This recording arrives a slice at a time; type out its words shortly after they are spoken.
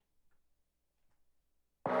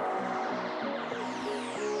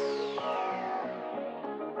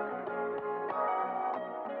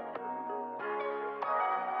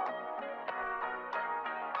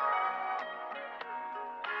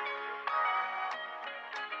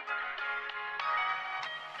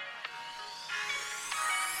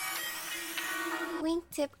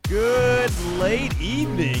Tip. Good late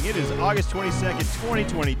evening. It is August 22nd,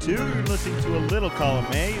 2022. You're listening to a Little Column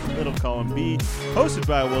A, Little Column B, hosted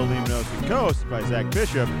by Will Limonos and co-hosted by Zach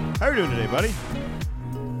Bishop. How are you doing today, buddy?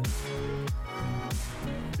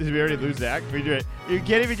 Did we already lose Zach? You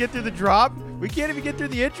can't even get through the drop? We can't even get through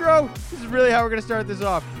the intro? This is really how we're going to start this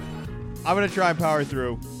off. I'm going to try and power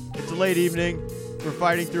through. It's a late evening. We're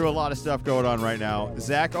fighting through a lot of stuff going on right now.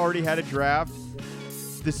 Zach already had a draft.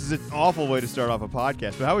 This is an awful way to start off a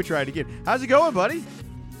podcast, but how we try it again. How's it going, buddy?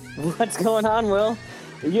 What's going on, Will?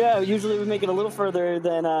 Yeah, usually we make it a little further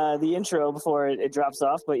than the intro before it drops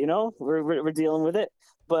off, but you know, we're dealing with it.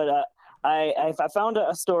 But I found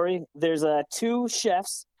a story. There's two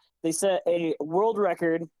chefs. They set a world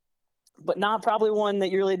record, but not probably one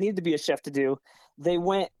that you really need to be a chef to do. They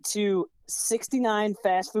went to 69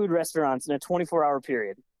 fast food restaurants in a 24-hour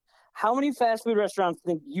period. How many fast food restaurants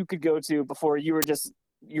do you think you could go to before you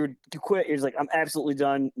quit? You're just like, I'm absolutely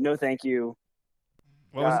done. No, thank you.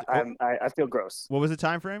 I feel gross. What was the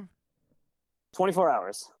time frame? 24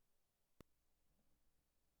 hours.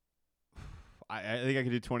 I think I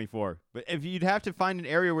could do 24. But if you'd have to find an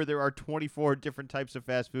area where there are 24 different types of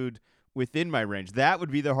fast food within my range, that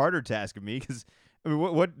would be the harder task of me because I mean,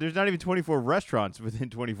 what? There's not even 24 restaurants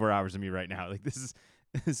within 24 hours of me right now. Like this is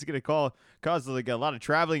going to cause like a lot of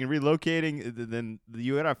traveling and relocating. Then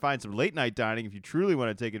you got to find some late night dining if you truly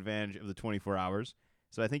want to take advantage of the 24 hours.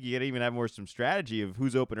 So I think you got to even have some strategy of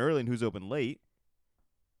who's open early and who's open late.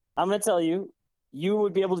 I'm going to tell you, you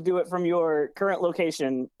would be able to do it from your current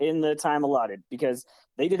location in the time allotted because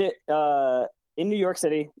they did it in New York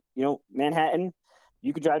City, you know, Manhattan.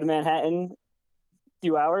 You could drive to Manhattan a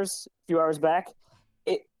few hours back.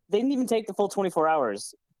 They didn't even take the full 24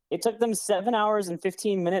 hours. It took them 7 hours and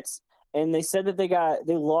 15 minutes, and they said that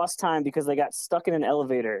they lost time because they got stuck in an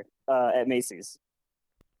elevator at Macy's.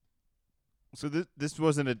 So this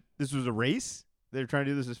was a race? They're trying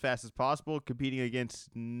to do this as fast as possible, competing against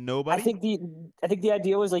nobody? I think the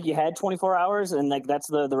idea was like you had 24 hours, and like that's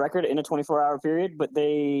the record in a 24-hour period, but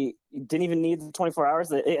they didn't even need the 24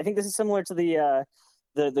 hours. I think this is similar to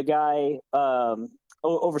the guy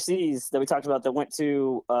overseas that we talked about that went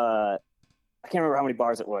to I can't remember how many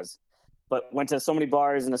bars it was, but went to so many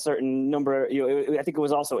bars in a certain number. I think it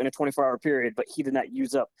was also in a 24-hour period, but he did not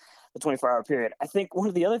use up the 24-hour period. I think one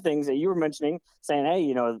of the other things that you were mentioning, saying, hey,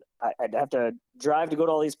 you know, I'd have to drive to go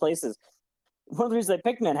to all these places. One of the reasons I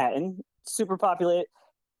picked Manhattan, super populated,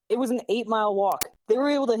 it was an 8-mile walk. They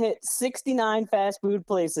were able to hit 69 fast food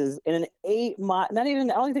places in an 8-mile, I don't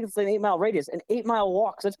even think it's an 8-mile radius, an 8-mile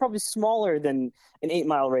walk. So that's probably smaller than an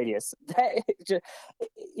 8-mile radius. That just,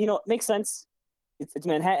 you know, it makes sense. It's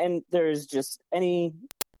Manhattan. There's just any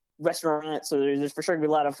restaurant, so there's for sure gonna be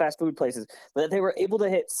a lot of fast food places. But they were able to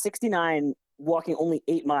hit 69 walking only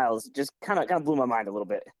 8 miles. Just kind of blew my mind a little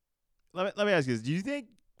bit. Let me ask you this: do you think,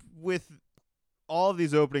 with all of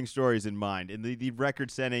these opening stories in mind, and the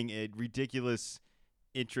record-setting, ridiculous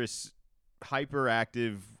interests,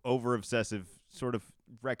 hyperactive, over-obsessive sort of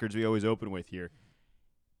records we always open with here,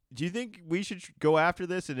 do you think we should go after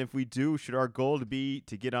this? And if we do, should our goal be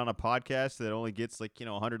to get on a podcast that only gets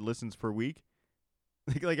 100 listens per week?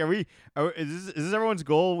 Is this everyone's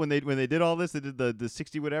goal when they did all this? They did the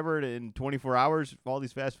 60 whatever in 24 hours, all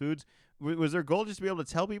these fast foods. Was their goal just to be able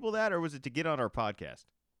to tell people that, or was it to get on our podcast?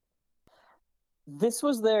 This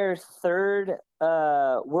was their third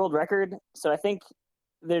world record, so I think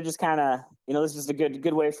they're just kind of, you know, this is a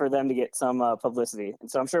good way for them to get some publicity,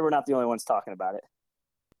 and so I'm sure we're not the only ones talking about it.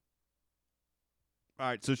 All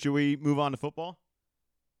right, so should we move on to football?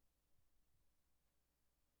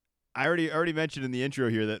 I already mentioned in the intro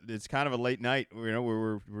here that it's kind of a late night. You know,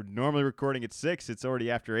 we're normally recording at 6. It's already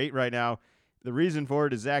after 8 right now. The reason for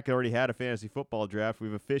it is Zach already had a fantasy football draft.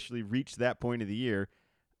 We've officially reached that point of the year.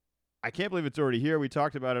 I can't believe it's already here. We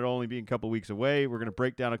talked about it only being a couple weeks away. We're going to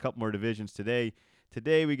break down a couple more divisions today.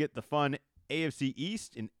 Today we get the fun AFC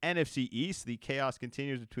East and NFC East. The chaos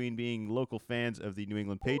continues between being local fans of the New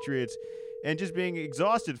England Patriots and just being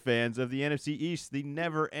exhausted fans of the NFC East, the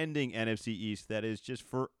never-ending NFC East that is just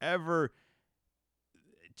forever.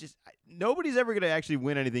 Just nobody's ever going to actually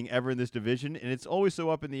win anything ever in this division, and it's always so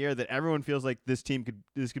up in the air that everyone feels like this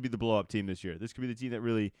could be the blow-up team this year. This could be the team that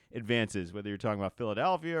really advances, whether you're talking about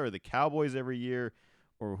Philadelphia or the Cowboys every year,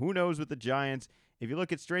 or who knows with the Giants. If you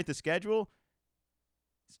look at strength of schedule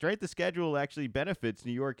actually benefits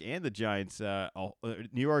New York and the Giants, New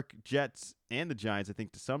York Jets and the Giants, I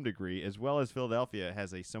think, to some degree, as well as Philadelphia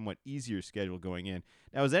has a somewhat easier schedule going in.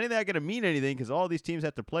 Now, is any of that going to mean anything? Because all these teams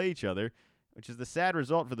have to play each other. which is the sad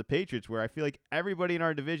result for the Patriots, where I feel like everybody in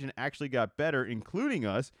our division actually got better, including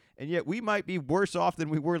us, and yet we might be worse off than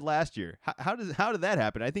we were last year. How did that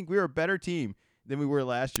happen? I think we were a better team than we were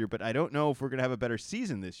last year, but I don't know if we're going to have a better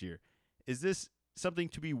season this year. Is this something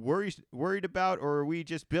to be worried about, or are we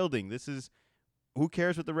just building? This is, who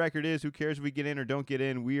cares what the record is? Who cares if we get in or don't get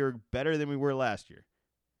in? We are better than we were last year.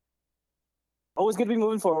 Always good to be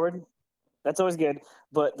moving forward. That's always good.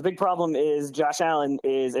 But the big problem is Josh Allen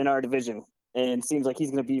is in our division and seems like he's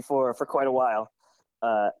going to be for quite a while.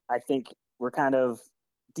 I think we're kind of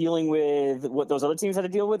dealing with what those other teams had to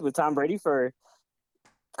deal with Tom Brady for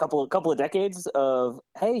a couple of decades of,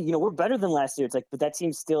 hey, we're better than last year. It's like, but that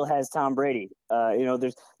team still has Tom Brady.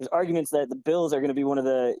 There's arguments that the Bills are going to be one of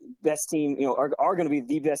the best team, are going to be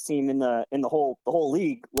the best team in the whole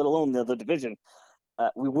league, let alone the division.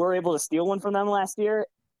 We were able to steal one from them last year.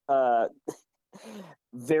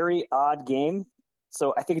 Very odd game.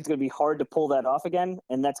 So I think it's going to be hard to pull that off again,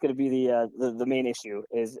 and that's going to be the main issue.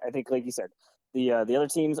 Is, I think, like you said, the other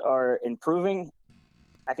teams are improving.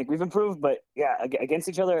 I think we've improved, but yeah, against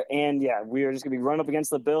each other, and yeah, we are just going to be run up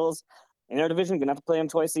against the Bills in our division. Going to have to play them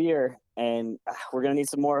twice a year, and we're going to need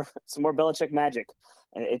some more Belichick magic,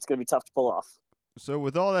 and it's going to be tough to pull off. So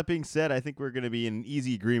with all that being said, I think we're going to be in an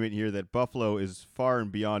easy agreement here that Buffalo is far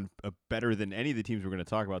and beyond better than any of the teams we're going to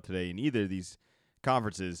talk about today in either of these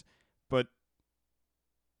conferences. But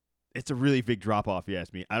it's a really big drop-off, you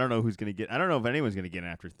ask me. I don't know who's going to get – I don't know if anyone's going to get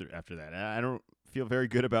after that. I don't feel very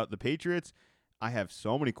good about the Patriots. I have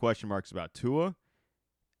so many question marks about Tua.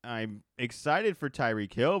 I'm excited for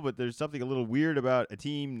Tyreek Hill, but there's something a little weird about a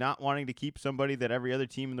team not wanting to keep somebody that every other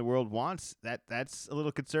team in the world wants. That's a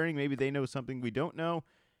little concerning. Maybe they know something we don't know.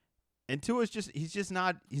 And Tua's he's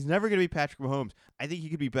never going to be Patrick Mahomes. I think he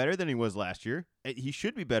could be better than he was last year. He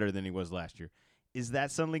should be better than he was last year. Is that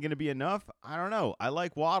suddenly going to be enough? I don't know. I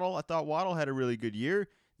like Waddle. I thought Waddle had a really good year.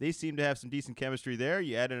 They seem to have some decent chemistry there.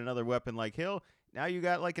 You added another weapon like Hill. Now you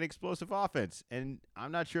got like an explosive offense, and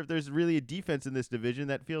I'm not sure if there's really a defense in this division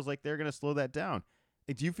that feels like they're going to slow that down.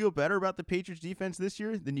 Do you feel better about the Patriots defense this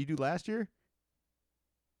year than you do last year?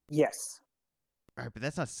 Yes. All right, but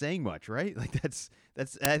that's not saying much, right? Like that's.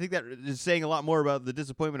 I think that is saying a lot more about the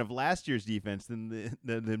disappointment of last year's defense than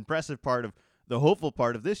the impressive part of the hopeful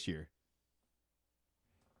part of this year.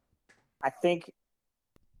 I think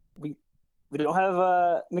we don't have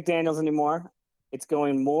McDaniels anymore. It's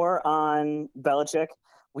going more on Belichick.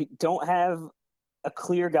 We don't have a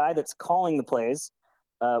clear guy that's calling the plays.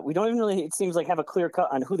 We don't even really, it seems like, have a clear cut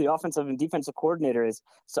on who the offensive and defensive coordinator is.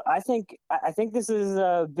 So I think this is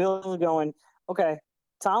Bill going, okay,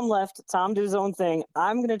 Tom left. Tom did his own thing.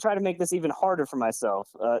 I'm going to try to make this even harder for myself.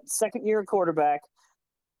 Second-year quarterback,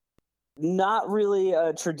 not really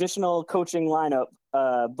a traditional coaching lineup,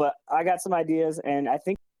 but I got some ideas, and I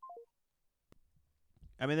think.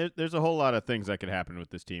 I mean, there's a whole lot of things that could happen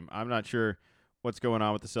with this team. I'm not sure what's going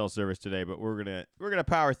on with the cell service today, but we're gonna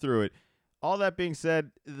power through it. All that being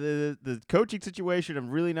said, the coaching situation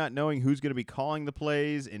of really not knowing who's going to be calling the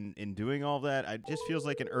plays and doing all that, it just feels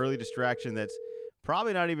like an early distraction that's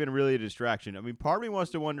probably not even really a distraction. I mean, part of me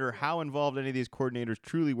wants to wonder how involved any of these coordinators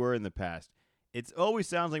truly were in the past. It always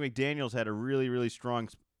sounds like McDaniels had a really, really strong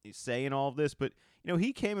say in all of this, but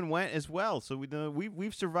he came and went as well. So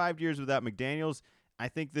we've survived years without McDaniels. I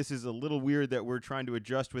think this is a little weird that we're trying to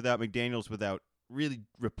adjust without McDaniels without really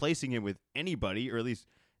replacing him with anybody, or at least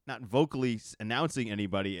not vocally announcing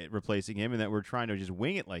anybody replacing him, and that we're trying to just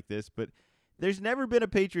wing it like this. But there's never been a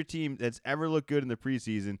Patriot team that's ever looked good in the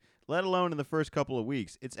preseason, let alone in the first couple of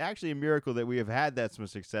weeks. It's actually a miracle that we have had that much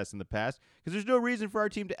success in the past, because there's no reason for our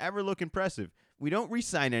team to ever look impressive. We don't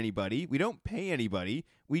re-sign anybody. We don't pay anybody.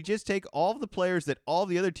 We just take all of the players that all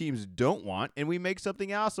the other teams don't want, and we make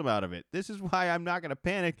something awesome out of it. This is why I'm not going to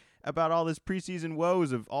panic about all this preseason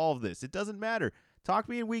woes of all of this. It doesn't matter. Talk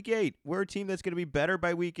to me in week 8. We're a team that's going to be better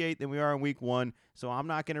by week 8 than we are in week 1, so I'm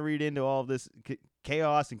not going to read into all of this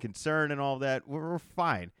chaos and concern and all that. We're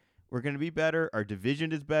fine. We're going to be better. Our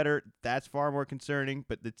division is better. That's far more concerning,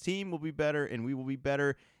 but the team will be better, and we will be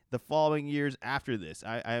better the following years after this.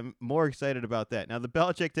 I'm more excited about that. Now, the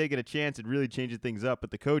Belichick taking a chance and really changing things up,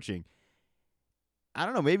 but the coaching, I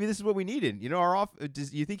don't know. Maybe this is what we needed. Do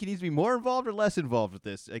you think he needs to be more involved or less involved with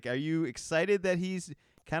this? Like, are you excited that he's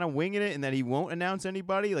kind of winging it and that he won't announce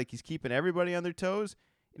anybody? Like, he's keeping everybody on their toes?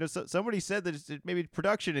 Somebody said that it's maybe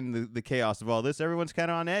production in the chaos of all this. Everyone's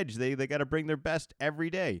kind of on edge. They got to bring their best every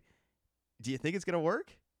day. Do you think it's going to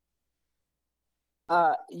work?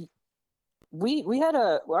 We had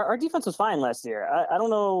our defense was fine last year. I don't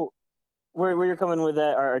know where you're coming with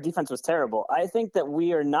that. Our defense was terrible. I think that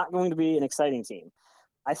we are not going to be an exciting team.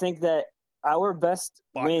 I think that our best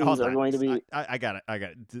wins Hold are on. going to be. I got it.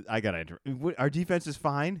 I got it. Our defense is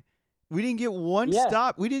fine. We didn't get one Yeah,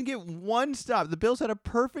 stop. We didn't get one stop. The Bills had a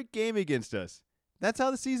perfect game against us. That's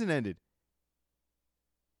how the season ended.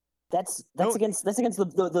 that's No, against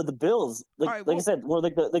the Bills. all Like right. like I said, we're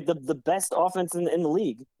like the best offense in the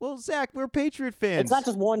league. Well, Zach, we're Patriot It's fans. not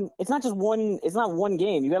just one. It's not just one. It's not one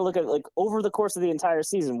game. You got to look at like over the course of the entire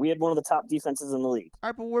season. We had one of the top defenses in the league. All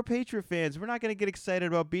right, but we're Patriot fans. We're not going to get excited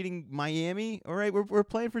about beating Miami. All right, we're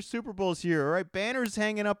playing for Super Bowls here. All right, banners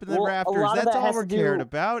hanging up in the Well, a rafters. lot of That's that all has we're to do- caring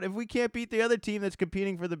about. If we can't beat the other team that's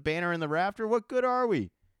competing for the banner and the rafter, what good are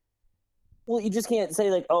we? Well, you just can't say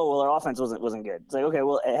like, oh, well, our offense wasn't good. It's like, okay,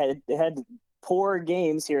 well, it had poor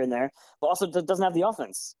games here and there, but also doesn't have the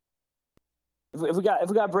offense. If we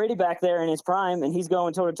got Brady back there in his prime and he's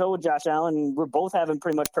going toe to toe with Josh Allen, and we're both having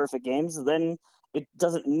pretty much perfect games, then it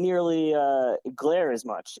doesn't nearly glare as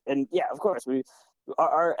much. And yeah, of course,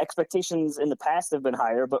 our expectations in the past have been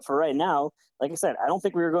higher, but for right now, like I said, I don't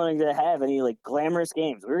think we were going to have any like glamorous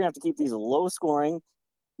games. We're gonna have to keep these low scoring.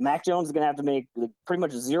 Mac Jones is going to have to make pretty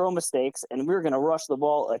much zero mistakes, and we're going to rush the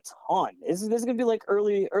ball a ton. This is going to be like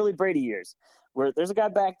early Brady years, where there's a guy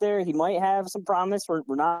back there. He might have some promise. We're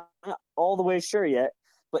not all the way sure yet,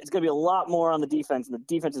 but it's going to be a lot more on the defense, and the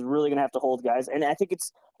defense is really going to have to hold guys. And I think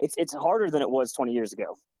it's harder than it was 20 years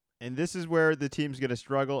ago. And this is where the team's going to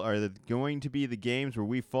struggle. Are going to be the games where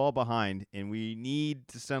we fall behind and we need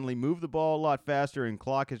to suddenly move the ball a lot faster, and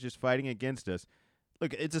clock is just fighting against us.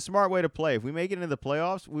 Look, it's a smart way to play. If we make it into the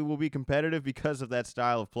playoffs, we will be competitive because of that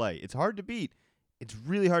style of play. It's hard to beat. It's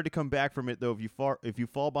really hard to come back from it, though, if you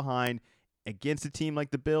fall behind against a team like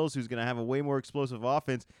the Bills, who's going to have a way more explosive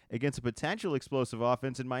offense against a potential explosive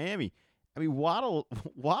offense in Miami. I mean, Waddle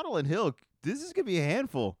and Hill, this is going to be a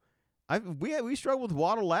handful. We struggled with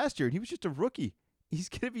Waddle last year, and he was just a rookie. He's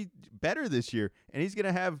going to be better this year, and he's going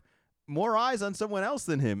to have more eyes on someone else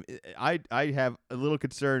than him. I have a little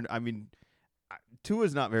concern. I mean,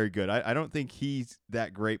 Tua's not very good. I don't think he's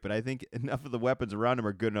that great, but I think enough of the weapons around him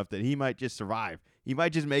are good enough that he might just survive. He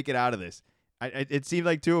might just make it out of this. It seemed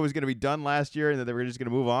like Tua was going to be done last year and that they were just going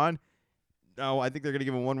to move on. No, I think they're going to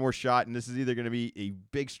give him one more shot, and this is either going to be a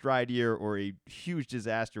big stride year or a huge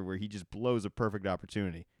disaster where he just blows a perfect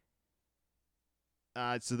opportunity.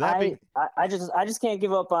 I just can't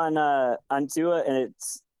give up on Tua, and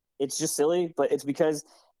it's just silly, but it's because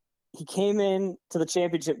he came in to the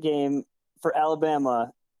championship game for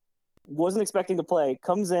Alabama, wasn't expecting to play,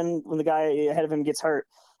 comes in when the guy ahead of him gets hurt,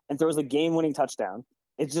 and throws a game-winning touchdown.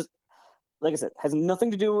 It's just, like I said, has nothing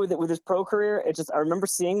to do with his pro career. It's just I remember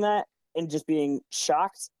seeing that and just being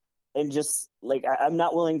shocked, and just like I'm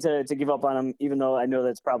not willing to give up on him, even though I know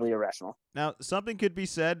that's probably irrational. Now, something could be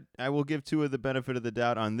said. I will give Tua the benefit of the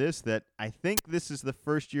doubt on this, that I think this is the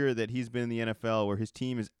first year that he's been in the NFL where his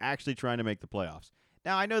team is actually trying to make the playoffs.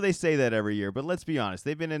 Now, I know they say that every year, but let's be honest.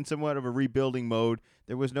 They've been in somewhat of a rebuilding mode.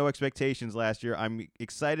 There was no expectations last year. I'm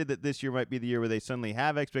excited that this year might be the year where they suddenly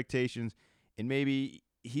have expectations, and maybe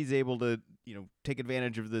he's able to, take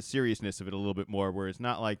advantage of the seriousness of it a little bit more, where it's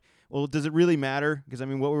not like, well, does it really matter? Because, I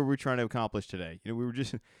mean, what were we trying to accomplish today? We were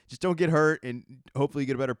just don't get hurt and hopefully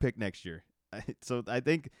get a better pick next year. So I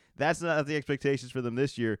think that's not the expectations for them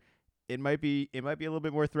this year. It might be a little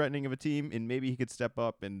bit more threatening of a team, and maybe he could step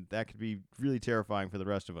up, and that could be really terrifying for the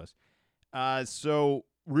rest of us. So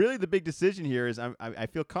really the big decision here is I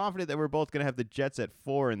feel confident that we're both going to have the Jets at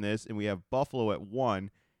 4 in this, and we have Buffalo at 1.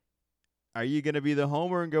 Are you going to be the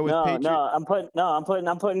homer and go with Patriots?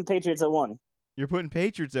 I'm putting Patriots at 1. You're putting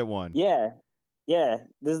Patriots at 1. Yeah.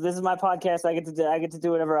 This is my podcast. I get to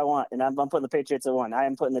do whatever I want, and I'm putting the Patriots at 1. I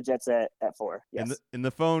am putting the Jets at 4. Yes. And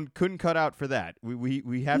the phone couldn't cut out for that.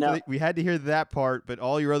 We had to hear that part, but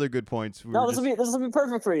all your other good points. This will be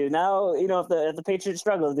perfect for you. Now if the Patriots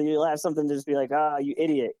struggle, then you'll have something to just be like, you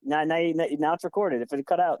idiot. Now it's recorded. If it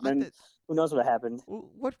cut out, then who knows what happened?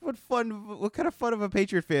 What kind of fun of a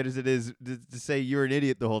Patriot fan is to say you're an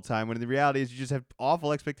idiot the whole time, when the reality is you just have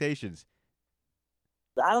awful expectations.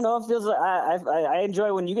 I don't know. It feels like I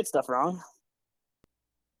enjoy when you get stuff wrong.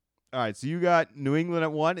 All right, so you got New England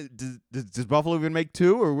at 1. Does Buffalo even make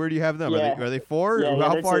 2, or where do you have them? Yeah. Are they 4? Yeah,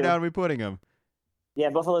 How far 2. down are we putting them? Yeah,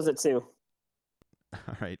 Buffalo's at 2.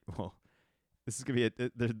 All right, well, this is gonna be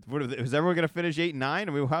is everyone gonna finish 8 and 9?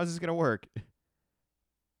 I mean, how's this gonna work?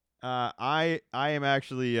 I am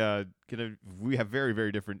actually we have very,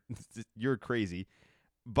 very different. You're crazy.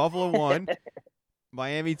 Buffalo 1,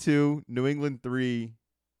 Miami 2, New England 3,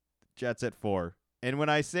 Jets at 4. And when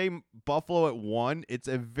I say Buffalo at 1, it's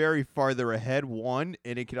a very farther ahead 1,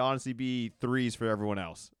 and it could honestly be 3s for everyone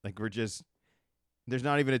else. Like there's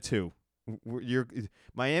not even a 2. You're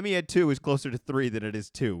Miami at 2 is closer to 3 than it is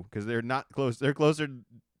 2 because they're not close. They're closer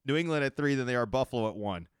New England at 3 than they are Buffalo at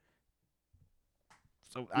 1.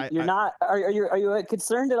 So You're not. Are you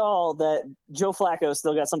concerned at all that Joe Flacco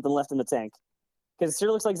still got something left in the tank? Because it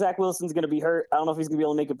sure looks like Zach Wilson's going to be hurt. I don't know if he's going to be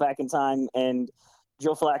able to make it back in time, and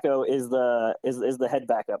Joe Flacco is the head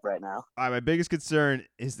backup right now. My biggest concern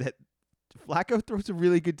is that Flacco throws a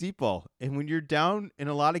really good deep ball, and when you're down in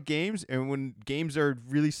a lot of games, and when games are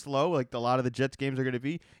really slow, like a lot of the Jets games are going to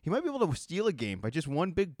be, he might be able to steal a game by just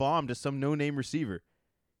one big bomb to some no-name receiver.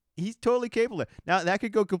 He's totally capable of that. Now, that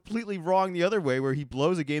could go completely wrong the other way, where he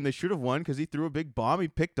blows a game they should have won because he threw a big bomb, he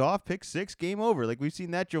picked off, pick 6, game over. Like, we've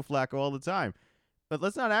seen that Joe Flacco all the time. But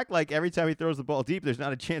let's not act like every time he throws the ball deep, there's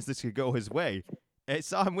not a chance this could go his way. I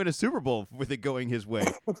saw him win a Super Bowl with it going his way.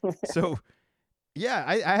 So, yeah,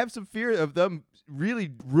 I have some fear of them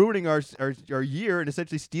really ruining our year and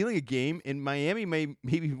essentially stealing a game, and Miami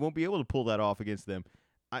maybe won't be able to pull that off against them.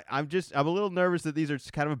 I'm a little nervous that these are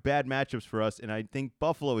kind of bad matchups for us, and I think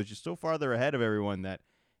Buffalo is just so farther ahead of everyone that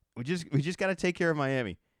we just got to take care of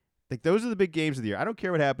Miami. Like, those are the big games of the year. I don't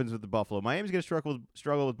care what happens with the Buffalo. Miami's going to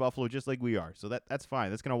struggle with Buffalo just like we are, so that's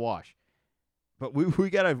fine. That's going to wash. But we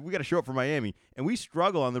gotta show up for Miami, and we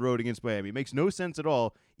struggle on the road against Miami. It makes no sense at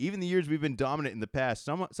all. Even the years we've been dominant in the past,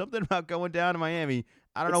 something about going down to Miami.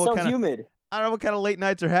 I don't know what kind of late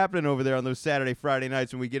nights are happening over there on those Saturday, Friday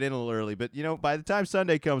nights when we get in a little early. But by the time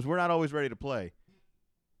Sunday comes, we're not always ready to play.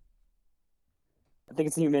 I think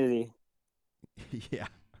it's the humidity. Yeah.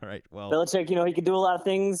 All right. Well, Belichick, he can do a lot of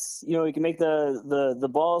things. He can make the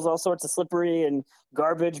balls all sorts of slippery and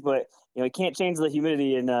garbage, but he can't change the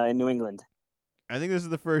humidity in New England. I think this is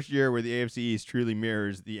the first year where the AFC East truly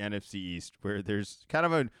mirrors the NFC East, where there's kind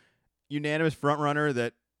of a unanimous front runner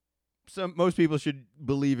that most people should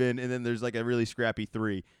believe in, and then there's like a really scrappy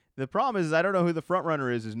 3. The problem is I don't know who the front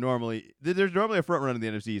runner is. There's normally a front runner in the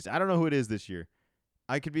NFC East. I don't know who it is this year.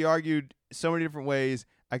 I could be argued so many different ways.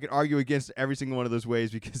 I could argue against every single one of those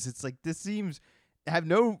ways because it's like this seems to have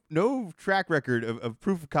no track record of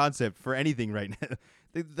proof of concept for anything right now.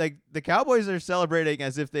 The Cowboys are celebrating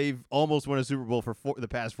as if they've almost won a Super Bowl for the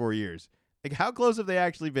past 4 years. Like, how close have they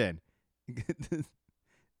actually been?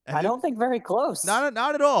 I don't think very close. Not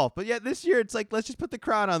at all. But yet this year it's like, let's just put the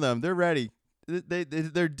crown on them. They're ready.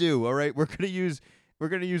 They're due. All right, we're gonna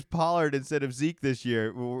use Pollard instead of Zeke this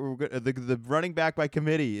year. The running back by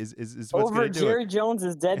committee is what's over going to do Jerry it.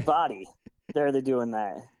 Jones's dead body. They're doing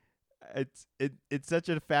that. It's such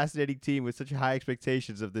a fascinating team with such high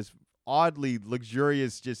expectations of this oddly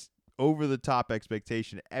luxurious, just over the top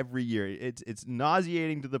expectation every year. It's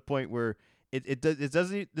nauseating to the point where it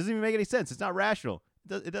doesn't even make any sense. It's not rational.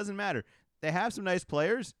 It doesn't matter. They have some nice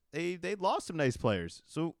players. They lost some nice players,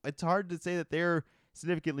 so it's hard to say that they're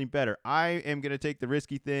significantly better. I am going to take the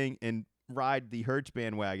risky thing and ride the Hurts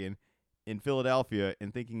bandwagon in Philadelphia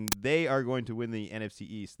and thinking they are going to win the NFC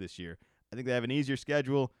East this year. I think they have an easier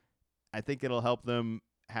schedule. I think it'll help them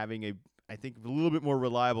having a little bit more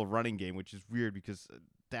reliable running game, which is weird because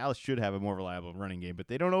Dallas should have a more reliable running game, but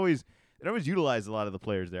they don't always utilize a lot of the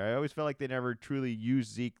players there. I always felt like they never truly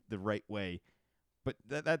used Zeke the right way. But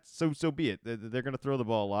that's so be it. They're going to throw the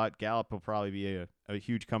ball a lot. Gallup will probably be a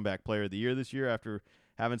huge comeback player of the year this year after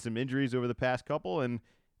having some injuries over the past couple, and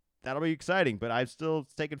that'll be exciting. But I'm still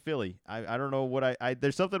taking Philly. I don't know what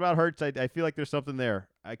there's something about Hurts. I feel like there's something there.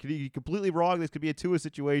 I could be completely wrong. This could be a Tua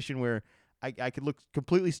situation where I could look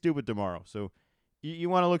completely stupid tomorrow. So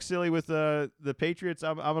you want to look silly with the Patriots?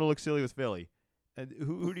 I'm going to look silly with Philly. And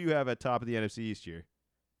who do you have at top of the NFC East here?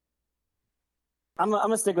 I'm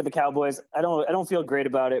gonna stick with the Cowboys. I don't feel great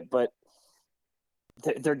about it, but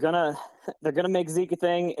they're gonna make Zeke a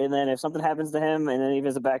thing, and then if something happens to him, and then even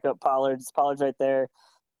as a backup, Pollard's right there.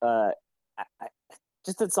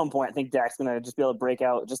 Just at some point, I think Dak's gonna just be able to break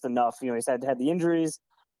out just enough. He's had the injuries,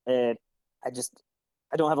 and I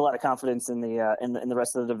don't have a lot of confidence in the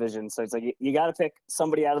rest of the division. So it's like you got to pick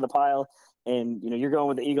somebody out of the pile, and you're going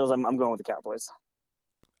with the Eagles. I'm going with the Cowboys.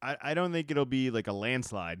 I don't think it'll be like a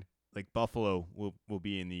landslide like Buffalo will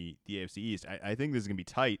be in the AFC East. I think this is going to be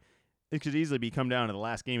tight. It could easily come down to the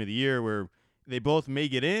last game of the year where they both may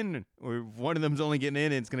get in, or one of them's only getting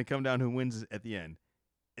in, and it's going to come down who wins at the end.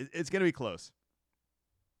 It's going to be close.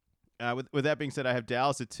 With that being said, I have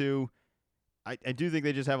Dallas at 2. I do think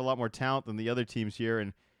they just have a lot more talent than the other teams here,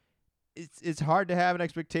 and it's hard to have an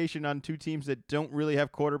expectation on two teams that don't really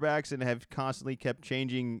have quarterbacks and have constantly kept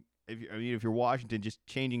changing. If you're Washington, just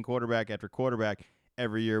changing quarterback after quarterback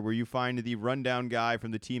every year, where you find the rundown guy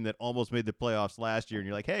from the team that almost made the playoffs last year, and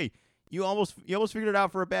you're like, hey, you almost figured it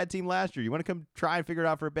out for a bad team last year. You want to come try and figure it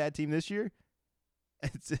out for a bad team this year?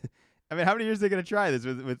 I mean, how many years are they going to try this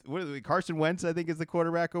with Carson Wentz? I think is the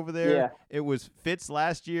quarterback over there. Yeah. It was Fitz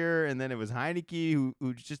last year, and then it was Heineke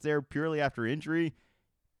who's just there purely after injury.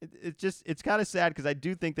 It's kind of sad because I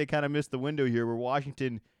do think they kind of missed the window here where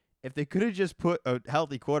Washington, if they could have just put a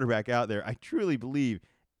healthy quarterback out there, I truly believe,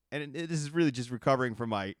 and this is really just recovering from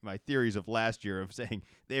my theories of last year of saying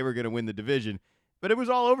they were going to win the division, but it was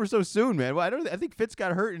all over so soon, man. Well, I think Fitz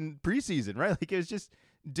got hurt in preseason, right? Like it was just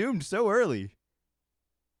doomed so early.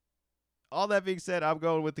 All that being said, I'm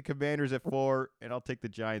going with the Commanders at 4, and I'll take the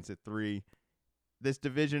Giants at 3. This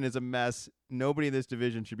division is a mess. Nobody in this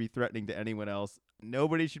division should be threatening to anyone else.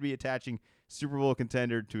 Nobody should be attaching Super Bowl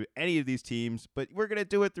contender to any of these teams, but we're going to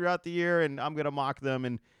do it throughout the year, and I'm going to mock them,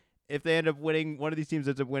 and if they end up winning, one of these teams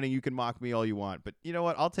ends up winning, you can mock me all you want. But you know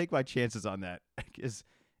what? I'll take my chances on that because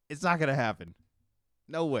it's not going to happen.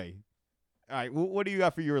 No way. All right, what do you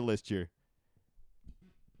got for your list here?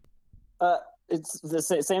 It's the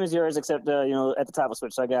same as yours, except at the top of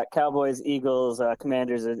switch. So I got Cowboys, Eagles,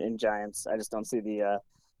 Commanders, and Giants. I just don't see the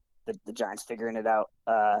Giants figuring it out.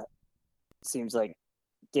 Seems like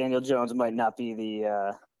Daniel Jones might not be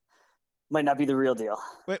the real deal.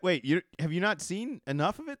 Wait, have you not seen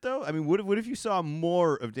enough of it though? I mean, what if you saw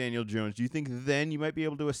more of Daniel Jones? Do you think then you might be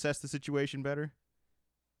able to assess the situation better?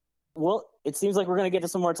 Well, it seems like we're going to get to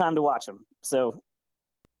some more time to watch him. So,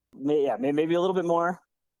 maybe a little bit more.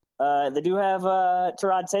 They do have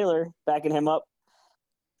Tyrod Taylor backing him up.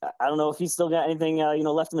 I don't know if he's still got anything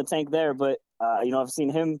left in the tank there, but I've seen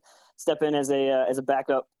him step in as a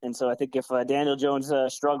backup, and so I think if Daniel Jones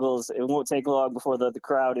struggles, it won't take long before the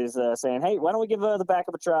crowd is saying, "Hey, why don't we give the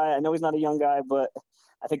backup a try?" I know he's not a young guy, but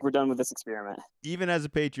I think we're done with this experiment. Even as a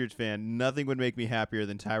Patriots fan, nothing would make me happier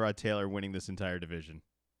than Tyrod Taylor winning this entire division.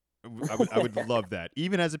 I would love that.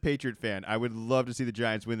 Even as a Patriot fan, I would love to see the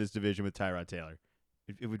Giants win this division with Tyrod Taylor.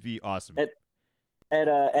 It would be awesome. At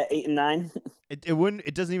 8 and 9. It wouldn't.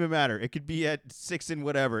 It doesn't even matter. It could be at 6 and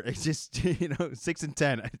whatever. It's just 6 and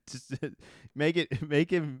 10. Just make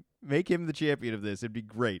him the champion of this. It'd be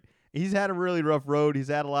great. He's had a really rough road. He's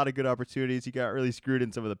had a lot of good opportunities. He got really screwed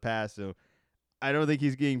in some of the past. So I don't think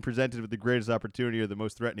he's getting presented with the greatest opportunity or the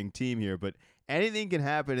most threatening team here. But anything can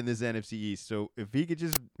happen in this NFC East. So if he could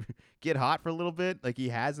just get hot for a little bit, like he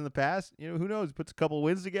has in the past, who knows? Puts a couple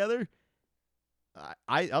wins together.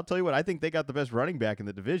 I'll tell you what, I think they got the best running back in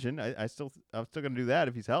the division. I'm still going to do that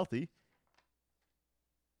if he's healthy.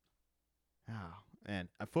 Oh, man.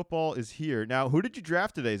 Football is here. Now, who did you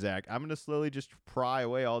draft today, Zach? I'm going to slowly just pry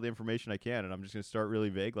away all the information I can, and I'm just going to start really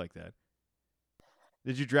vague like that.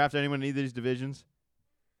 Did you draft anyone in either of these divisions?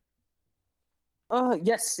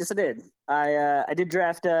 Yes, I did. I did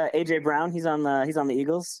draft AJ Brown. He's on the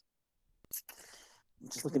Eagles.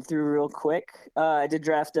 Just looking through real quick. I did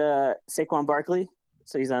draft Saquon Barkley,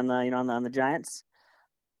 so he's on the Giants.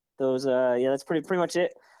 Those that's pretty much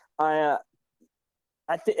it. I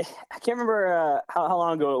can't remember how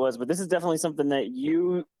long ago it was, but this is definitely something that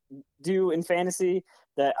you do in fantasy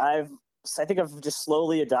that I think I've just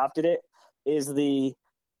slowly adopted. It is the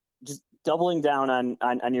just doubling down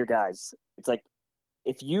on your guys. It's like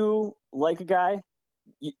if you like a guy,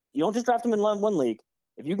 you don't just draft him in one league.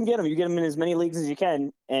 If you can get him, you get him in as many leagues as you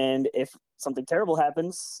can. And if something terrible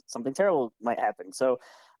happens, something terrible might happen. So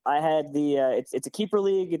I had the it's a keeper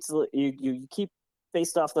league. It's you keep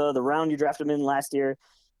based off the round you drafted him in last year.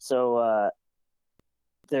 So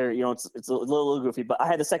there it's a little goofy. But I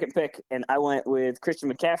had the second pick, and I went with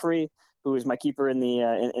Christian McCaffrey, who is my keeper in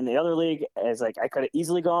the other league. As like I could have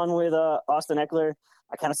easily gone with Austin Eckler.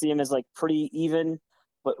 I kind of see him as like pretty even,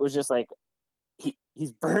 but it was just like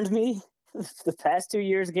he's burned me the past 2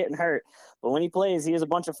 years getting hurt, but when he plays, he has a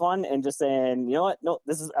bunch of fun and just saying, you know what? No,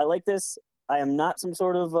 I like this. I am not some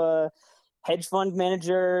sort of hedge fund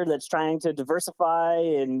manager that's trying to diversify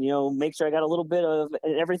and make sure I got a little bit of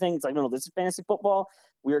everything. It's like, no, this is fantasy football.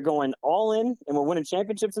 We are going all in, and we're winning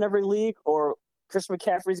championships in every league. Or Chris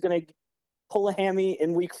McCaffrey's going to pull a hammy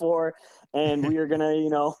in week 4, and we are going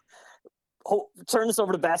to turn this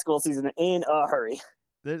over to basketball season in a hurry.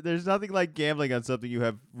 There's nothing like gambling on something you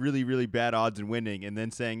have really, really bad odds in winning and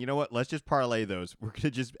then saying, you know what, let's just parlay those. We're going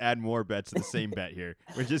to just add more bets to the same bet here.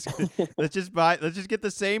 Let's just get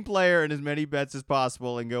the same player and as many bets as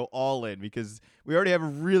possible and go all in because we already have a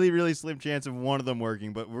really, really slim chance of one of them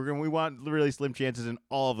working, but we want really slim chances in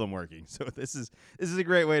all of them working. So this is a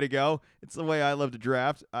great way to go. It's the way I love to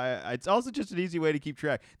draft. It's also just an easy way to keep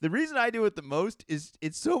track. The reason I do it the most is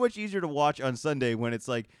it's so much easier to watch on Sunday when it's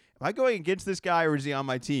like, am I going against this guy or is he on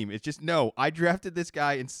my team? It's just, no, I drafted this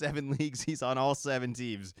guy in 7 leagues. He's on all 7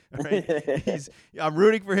 teams. All right? I'm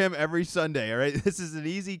rooting for him every Sunday. All right. This is an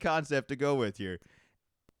easy concept to go with here.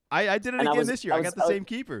 I did it again this year. I got the same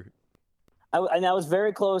keeper. And I was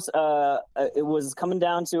very close. It was coming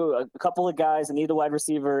down to a couple of guys. I needed a wide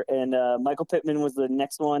receiver, and Michael Pittman was the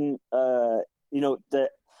next one. That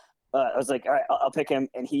I was like, all right, I'll pick him,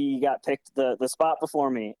 and he got picked the spot before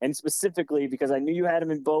me, and specifically because I knew you had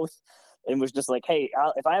him in both, and was just like, hey,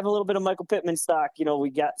 if I have a little bit of Michael Pittman stock, we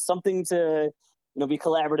got something to, be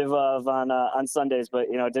collaborative of on Sundays, but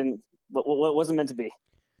it didn't. What wasn't meant to be.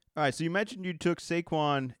 All right, so you mentioned you took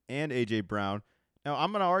Saquon and AJ Brown. Now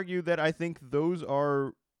I'm going to argue that I think those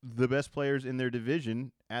are the best players in their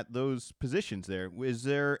division at those positions. There is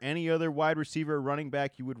there any other wide receiver, running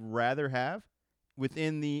back you would rather have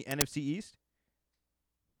within the NFC East?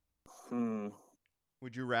 Hmm.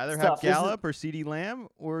 Would you rather It's have tough. Gallup or CeeDee Lamb,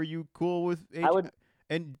 or are you cool with I H? would.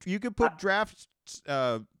 And you could I, put draft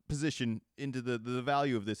position into the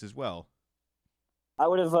value of this as well. I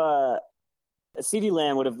would have. CD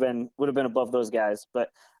Lamb would have been above those guys, but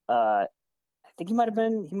I think he might have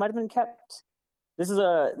been kept. This is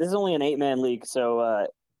only an 8-man league, so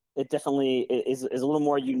it definitely is a little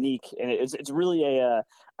more unique, and it's really a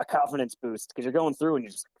confidence boost because you're going through and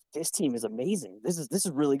you're just like, this team is amazing. This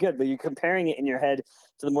is really good, but you're comparing it in your head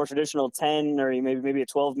to the more traditional 10 or maybe a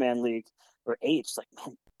 12-man league or 8. It's like,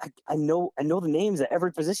 man, I know the names at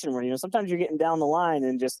every position where sometimes you're getting down the line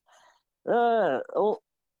and just oh,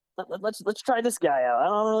 let's try this guy out. I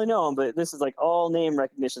don't really know him, but this is like all name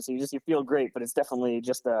recognition, so you feel great, but it's definitely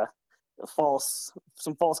just some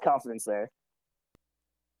false confidence there.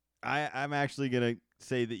 I'm actually gonna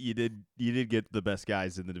say that you did get the best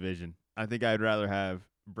guys in the division. I think I'd rather have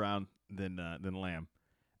Brown than Lamb.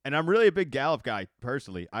 And I'm really a big Gallup guy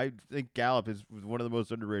personally. I think Gallup is one of the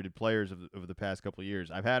most underrated players of the past couple of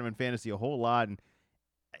years. I've had him in fantasy a whole lot, and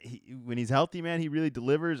when he's healthy, man, he really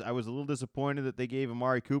delivers. I was a little disappointed that they gave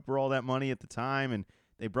Amari Cooper all that money at the time, and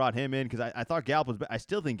they brought him in because I thought Gallup was. I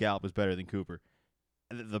still think Gallup was better than Cooper.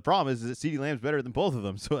 The problem is that CeeDee Lamb's better than both of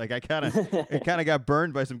them. So like I kind of got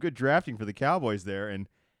burned by some good drafting for the Cowboys there, and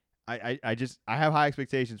I have high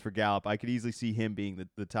expectations for Gallup. I could easily see him being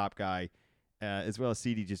the top guy, as well as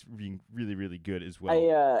CD just being really really good as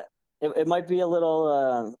well. It might be a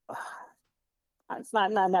little it's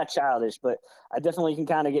not childish, but I definitely can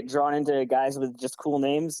kind of get drawn into guys with just cool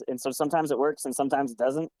names, and so sometimes it works and sometimes it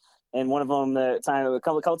doesn't. And one of them, a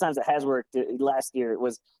couple times it has worked last year. It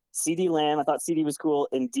was CD Lamb. I thought CD was cool,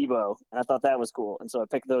 and Debo, and I thought that was cool, and so I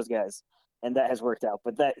picked those guys, and that has worked out.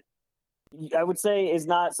 But that, I would say, is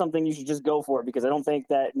not something you should just go for because I don't think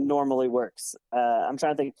that normally works. I'm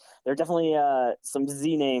trying to think. There are definitely some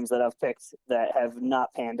Z names that I've picked that have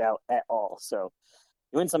not panned out at all. So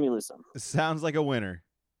you win some, you lose some. Sounds like a winner.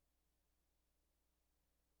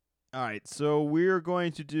 All right, so we're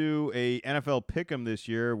going to do a NFL Pick'em this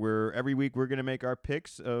year, where every week we're going to make our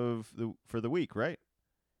picks for the week, right?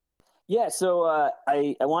 Yeah, so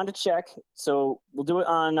I wanted to check. So we'll do it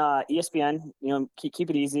on ESPN. Keep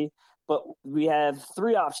it easy. But we have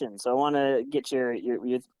three options. So I want to get your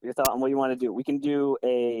thought on what you want to do. We can do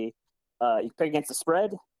you can pick against the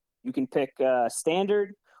spread. You can pick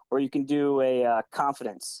standard, or you can do a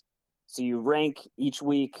confidence. So you rank each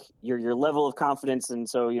week your level of confidence, and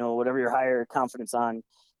so whatever your higher confidence on,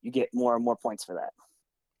 you get more and more points for that.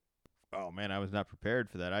 Oh man, I was not prepared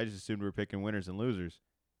for that. I just assumed we were picking winners and losers.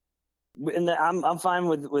 And I'm fine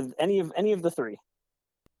with any of the three.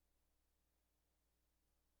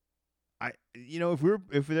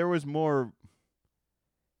 If there was more,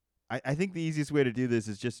 I think the easiest way to do this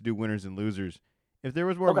is just to do winners and losers. If there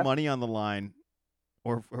was more Okay. money on the line,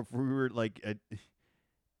 or if we were like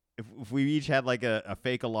if we each had like a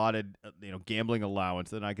fake allotted gambling allowance,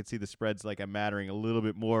 then I could see the spreads like mattering a little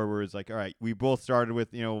bit more. Where it's like, all right, we both started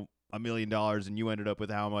with $1 million, and you ended up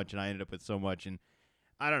with how much, and I ended up with so much, and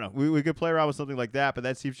I don't know. We could play around with something like that, but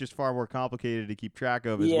that seems just far more complicated to keep track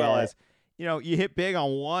of, as well Yeah. as you hit big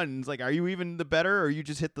on one. It's like, are you even the better, or you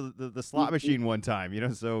just hit the slot machine one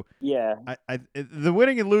time? So Yeah. the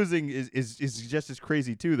winning and losing is just as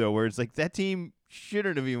crazy too, though, where it's like that team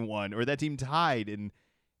shouldn't have even won, or that team tied, and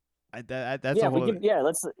that's Yeah, a whole other.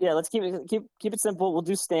 let's keep it simple. We'll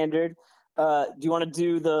do standard. Do you want to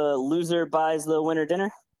do the loser buys the winner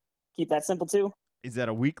dinner? Keep that simple too. Is that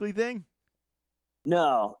a weekly thing?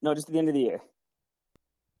 No, no, just at the end of the year.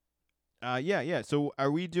 Yeah. So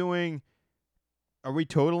are we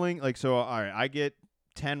totaling, like, so all right, I get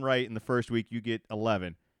 10 right in the first week, you get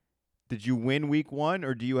 11. Did you win week 1,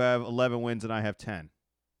 or do you have 11 wins and I have 10?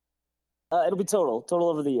 It'll be total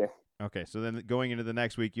over the year. Okay, so then going into the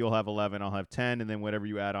next week, you'll have 11, I'll have 10, and then whatever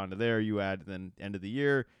you add onto there, you add then end of the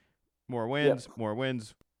year, more Yep.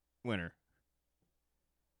 wins, winner.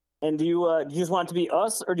 And do you just want it to be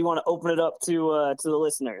us, or do you want to open it up to the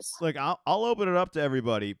listeners? Look, I'll open it up to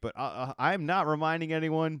everybody, but I'm not reminding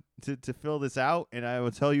anyone to fill this out. And I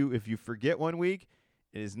will tell you, if you forget one week,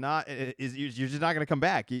 it is not is you're just not going to come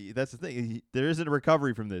back. That's the thing. There isn't a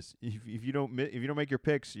recovery from this. If you don't make your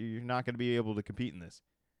picks, you're not going to be able to compete in this.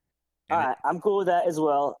 All right, I'm cool with that as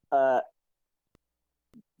well.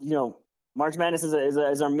 March Madness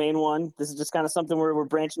is our main one. This is just kind of something where we're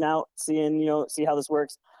branching out, see how this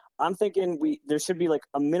works. I'm thinking there should be like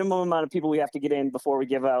a minimum amount of people we have to get in before we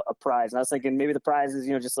give out a prize. And I was thinking maybe the prize is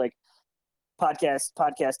just like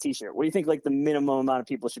podcast T-shirt. What do you think like the minimum amount of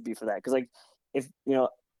people should be for that? Because like if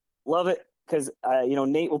love it, because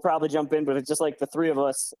Nate will probably jump in, but if it's just like the three of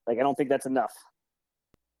us, like I don't think that's enough.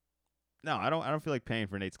 No, I don't feel like paying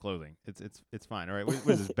for Nate's clothing. It's fine. All right, what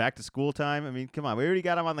is this, back to school time? I mean, come on, we already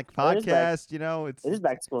got him on the podcast. It is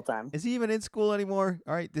back to school time. Is he even in school anymore?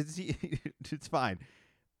 All right, it's fine.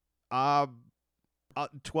 12.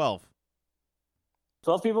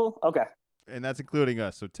 12 people? Okay. And that's including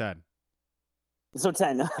us, so 10. So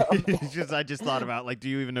 10. I just thought about, like, do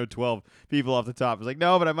you even know 12 people off the top? I was like,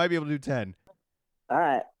 no, but I might be able to do 10. All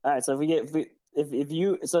right. So if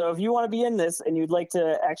you want to be in this and you'd like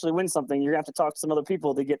to actually win something, you're gonna have to talk to some other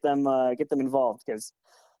people to get them involved, because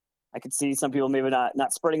I could see some people maybe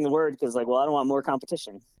not spreading the word because like, well, I don't want more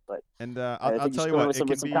competition. But I'll tell you what,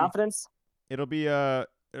 with some confidence. It'll be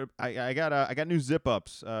I got new zip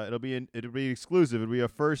ups. It'll be exclusive. It'll be a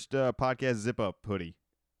first podcast zip up hoodie.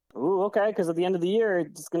 Ooh, okay. Because at the end of the year,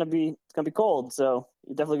 it's gonna be cold. So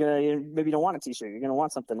you're definitely maybe you don't want a t-shirt. You're gonna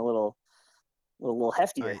want something a little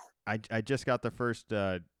heftier. I just got the first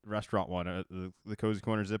restaurant one, the Cozy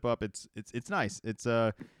Corner zip up. It's nice.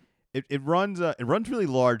 It runs really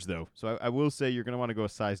large though. So I will say you're gonna want to go a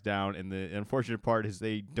size down. And the unfortunate part is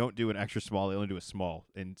they don't do an extra small. They only do a small.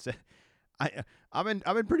 And I'm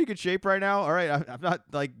in pretty good shape right now. All right, I'm not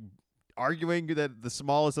like arguing that the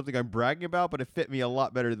small is something I'm bragging about, but it fit me a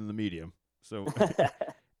lot better than the medium. So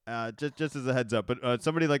just as a heads up. But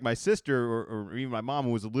somebody like my sister or even my mom,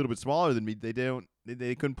 who was a little bit smaller than me,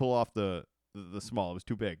 they couldn't pull off the small. It was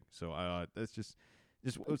too big. So that's just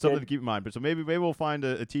something to keep in mind. But so maybe we'll find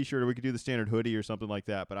a t-shirt, or we could do the standard hoodie or something like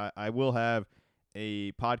that. But I will have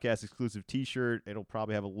a podcast exclusive t-shirt. It'll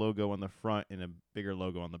probably have a logo on the front and a bigger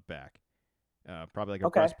logo on the back. Probably like a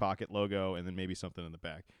breast pocket logo, and then maybe something in the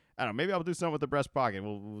back. I don't know. Maybe I'll do something with the breast pocket.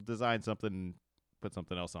 We'll design something and put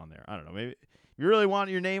something else on there. I don't know. Maybe if you really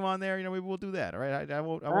want your name on there, maybe we'll do that. All right. I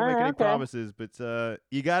won't make any promises, but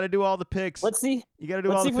you got to do all the picks. Let's see. You got to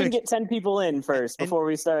do all the picks. Let's see if we can get 10 people in first before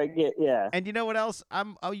we start. Yeah. And you know what else?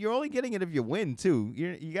 You're only getting it if you win too.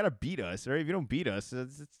 You got to beat us, right? If you don't beat us,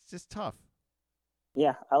 it's just tough.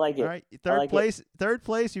 Yeah, I like it. All right. Third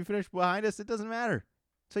place. You finish behind us. It doesn't matter.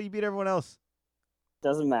 So you beat everyone else.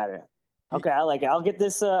 Doesn't matter. Okay, I like it. I'll get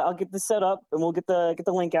this set up, and we'll get the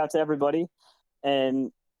link out to everybody, and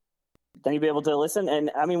then you'll be able to listen. And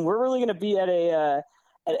I mean, we're really going to be at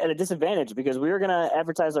a disadvantage because we are going to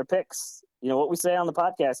advertise our picks. What we say on the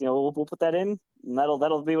podcast. We'll put that in, and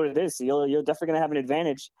that'll be what it is. So you're definitely going to have an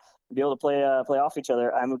advantage to be able to play off each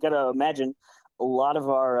other. I'm going to imagine a lot of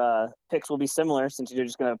our picks will be similar since you're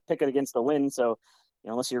just going to pick it against the win. So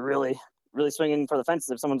unless you're really swinging for the fences,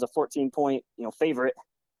 if someone's a 14-point favorite.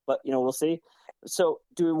 But we'll see. So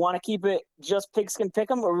do we want to keep it just Pigskin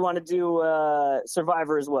Pick'em, or we want to do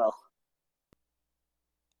Survivor as well?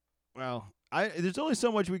 Well, there's only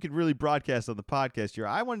so much we could really broadcast on the podcast here.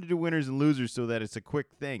 I wanted to do winners and losers so that it's a quick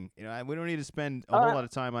thing. We don't need to spend a whole lot of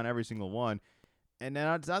time on every single one. And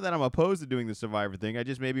then it's not that I'm opposed to doing the Survivor thing. I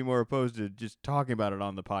just may be more opposed to just talking about it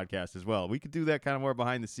on the podcast as well. We could do that kind of more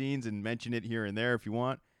behind the scenes and mention it here and there if you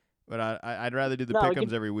want. But I'd rather do the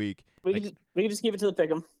pick'ems every week. We can just keep it to the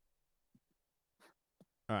pick'em.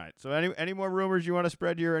 All right. So any more rumors you want to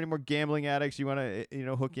spread here? Any more gambling addicts you want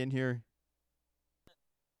to hook in here?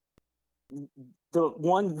 The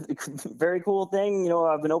one very cool thing,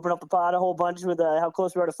 I've been opening up the pod a whole bunch with how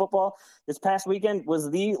close we are to football. This past weekend was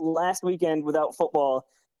the last weekend without football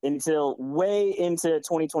until way into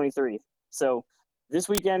 2023. So this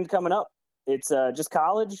weekend coming up, it's just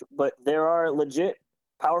college, but there are legit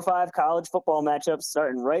Power 5 college football matchups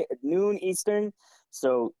starting right at noon Eastern.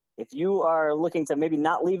 So if you are looking to maybe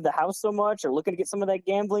not leave the house so much or looking to get some of that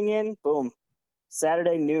gambling in, boom,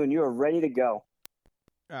 Saturday noon, you are ready to go.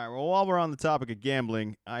 All right, well, while we're on the topic of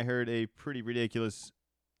gambling, I heard a pretty ridiculous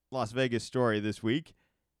Las Vegas story this week.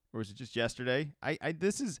 Or was it just yesterday?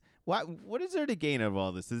 This is what is there to gain out of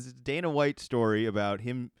all this? This is Dana White's story about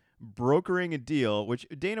him brokering a deal, which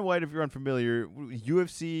Dana White, if you're unfamiliar,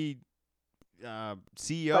 UFC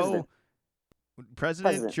CEO.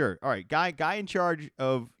 President, sure. All right, guy in charge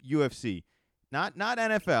of UFC, not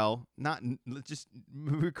NFL, not let's just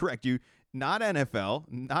correct you, not NFL,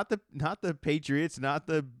 not the Patriots, not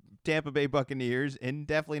the Tampa Bay Buccaneers, and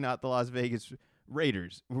definitely not the Las Vegas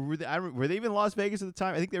Raiders. Were they even Las Vegas at the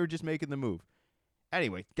time? I think they were just making the move.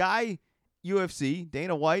 Anyway, guy UFC,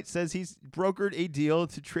 Dana White says he's brokered a deal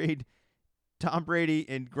to trade Tom Brady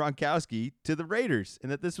and Gronkowski to the Raiders,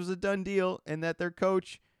 and that this was a done deal, and that their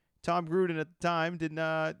coach John Gruden at the time did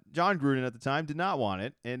not want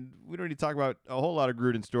it. And we don't need to talk about a whole lot of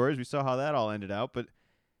Gruden stories. We saw how that all ended out, but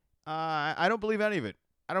I don't believe any of it.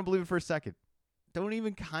 I don't believe it for a second. Don't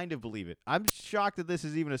even kind of believe it. I'm shocked that this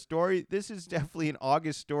is even a story. This is definitely an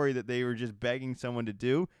August story that they were just begging someone to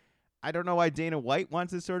do. I don't know why Dana White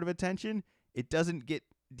wants this sort of attention. It doesn't get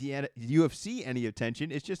the UFC any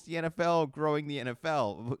attention. It's just the NFL growing the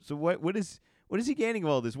NFL. So what is he gaining of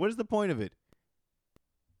all this? What is the point of it?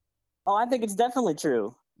 Oh, I think it's definitely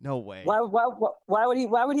true. No way. Why would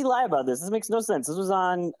he lie about this? This makes no sense. This was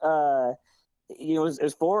on it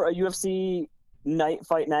was for a UFC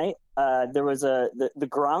fight night. There was the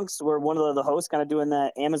Gronks were one of the hosts kind of doing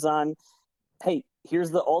that Amazon, hey, here's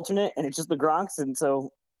the alternate, and it's just the Gronks, and so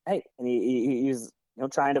hey, and he's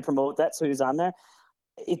trying to promote that, so he was on there.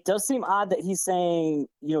 It does seem odd that he's saying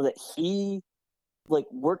that he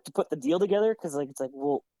worked to put the deal together, because it's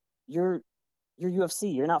well, you're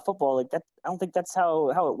UFC, you're not football, that. I don't think that's how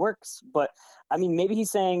it works. But I mean, maybe he's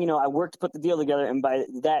saying I worked to put the deal together, and by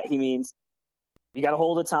that he means you got a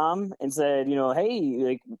hold of Tom and said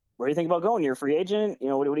hey, where do you think about going? You're a free agent.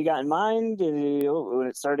 What do you got in mind? And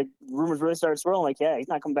when rumors really started swirling, yeah, he's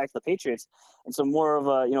not coming back to the Patriots. And so more of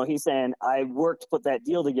a he's saying I worked to put that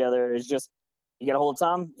deal together. Is just you got a hold of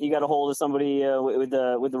Tom, you got a hold of somebody with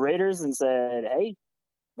the Raiders and said, hey,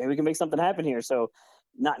 maybe we can make something happen here. So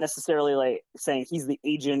not necessarily saying he's the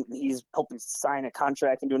agent, he's helping sign a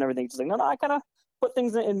contract and doing everything. Just no, I kind of put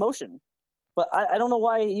things in motion. But I don't know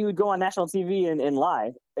why you would go on national TV and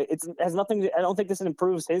lie. It has nothing. I don't think this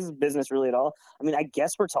improves his business really at all. I mean, I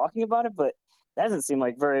guess we're talking about it, but that doesn't seem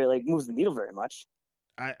moves the needle very much.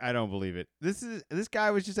 I don't believe it. This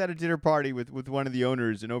guy was just at a dinner party with one of the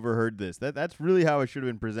owners and overheard this. That's really how it should have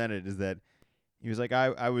been presented. Is that he was like,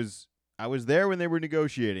 I was there when they were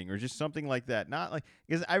negotiating, or just something like that. Not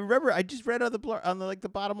because I remember I just read on the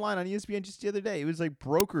bottom line on ESPN just the other day. It was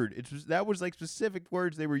brokered. That was specific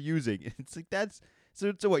words they were using. It's that's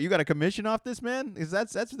so what, you got a commission off this, man? Because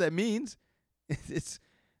that's what that means. It's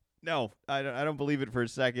no, I don't believe it for a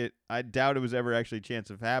second. I doubt it was ever actually a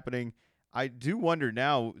chance of happening. I do wonder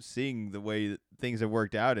now, seeing the way that things have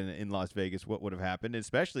worked out in Las Vegas, what would have happened,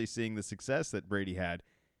 especially seeing the success that Brady had.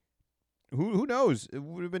 Who knows? It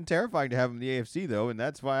would have been terrifying to have him in the AFC, though, and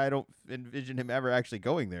that's why I don't envision him ever actually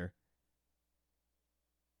going there.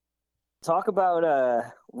 Talk about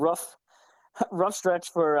rough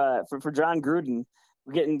stretch for John Gruden,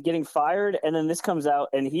 getting fired, and then this comes out,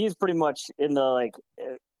 and he's pretty much in the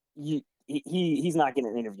he's not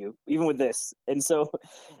getting an interview even with this, and so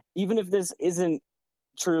even if this isn't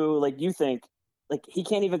true, you think, he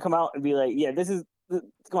can't even come out and be yeah, this is.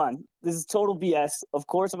 Come on, this is total BS. Of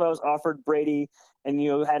course, if I was offered Brady and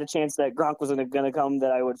had a chance that Gronk was going to come,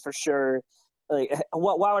 that I would for sure.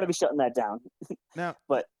 Why would I be shutting that down? Now,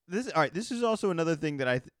 but this is also another thing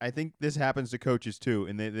that I think this happens to coaches too,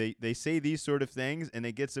 and they say these sort of things, and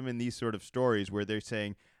it gets them in these sort of stories where they're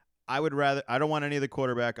saying, I don't want any other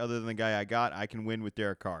quarterback other than the guy I got. I can win with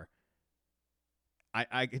Derek Carr.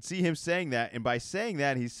 I could see him saying that, and by saying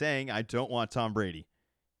that, he's saying I don't want Tom Brady.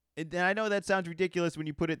 And I know that sounds ridiculous when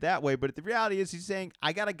you put it that way, but the reality is he's saying,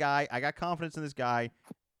 I got a guy, I got confidence in this guy,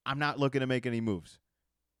 I'm not looking to make any moves.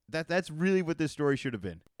 That's really what this story should have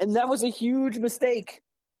been. And that was a huge mistake,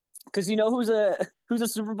 because who's a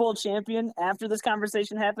Super Bowl champion after this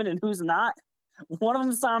conversation happened and who's not? One of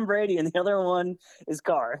them is Tom Brady, and the other one is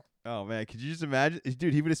Carr. Oh, man, could you just imagine?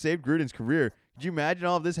 Dude, he would have saved Gruden's career. Could you imagine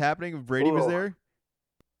all of this happening if Brady was there?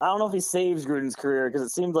 I don't know if he saves Gruden's career, because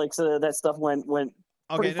it seemed like that stuff went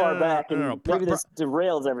pretty far back, and maybe this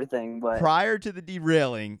derails everything. But prior to the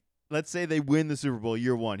derailing, let's say they win the Super Bowl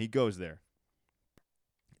year one. He goes there.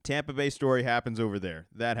 Tampa Bay story happens over there.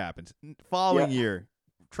 That happens. Following year,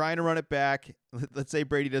 trying to run it back. Let's say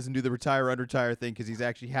Brady doesn't do the retire, unretire thing because he's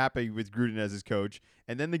actually happy with Gruden as his coach.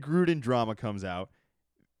 And then the Gruden drama comes out.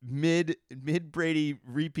 Mid Brady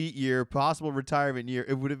repeat year, possible retirement year.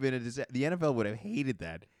 It would have been the NFL would have hated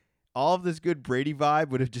that. All of this good Brady vibe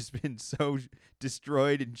would have just been so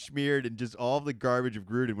destroyed and smeared, and just all of the garbage of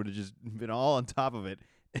Gruden would have just been all on top of it.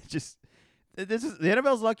 The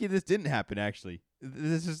NFL's lucky this didn't happen. Actually,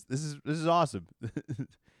 this is awesome.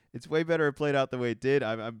 It's way better it played out the way it did.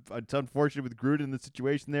 It's unfortunate with Gruden in the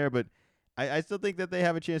situation there, but I still think that they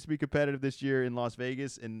have a chance to be competitive this year in Las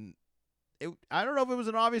Vegas. And I don't know if it was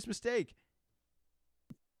an obvious mistake.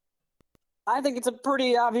 I think it's a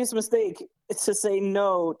pretty obvious mistake to say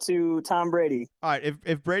no to Tom Brady. All right,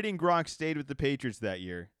 if Brady and Gronk stayed with the Patriots that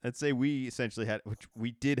year, let's say we essentially had, which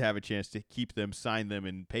we did have a chance to keep them, sign them,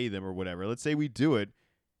 and pay them or whatever. Let's say we do it.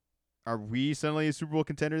 Are we suddenly a Super Bowl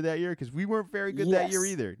contender that year? Because we weren't very good that year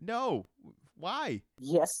either. No. Why?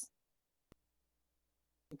 Yes.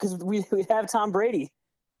 Because we have Tom Brady.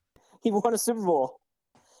 He won a Super Bowl.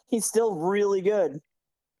 He's still really good.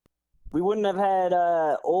 We wouldn't have had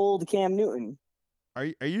old Cam Newton. Are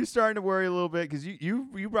you starting to worry a little bit? Because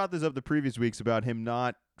you brought this up the previous weeks about him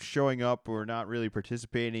not showing up or not really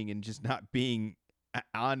participating and just not being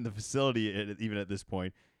on the facility even at this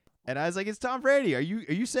point. And I was like, it's Tom Brady. Are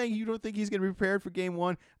you saying you don't think he's going to be prepared for game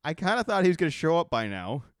one? I kind of thought he was going to show up by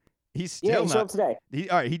now. He's still not. Showed up today.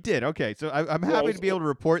 All right, he did. Okay, so I'm happy to be able to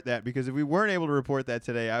report that, because if we weren't able to report that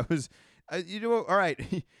today, I was, all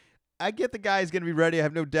right. I get the guy's going to be ready. I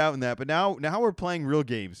have no doubt in that. But now we're playing real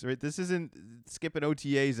games, right? This isn't skipping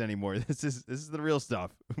OTAs anymore. This is the real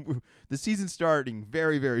stuff. The season's starting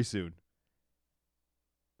very, very soon.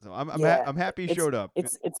 So I'm happy he showed up.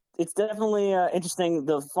 It's definitely interesting.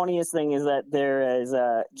 The funniest thing is that there is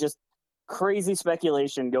just crazy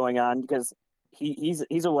speculation going on because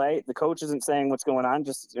he's away. The coach isn't saying what's going on.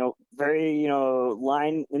 Just very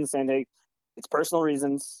line in the sand. Hey, it's personal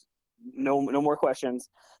reasons. No more questions.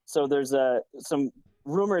 So there's some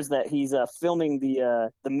rumors that he's filming the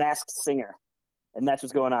Masked Singer, and that's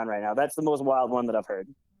what's going on right now. That's the most wild one that I've heard.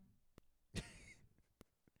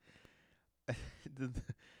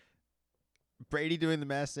 Brady doing the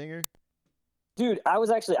Masked Singer? Dude, I was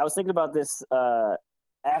thinking about this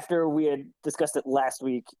after we had discussed it last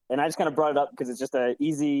week, and I just kind of brought it up because it's just an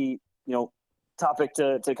easy, topic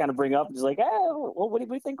to kind of bring up. Just like, well, what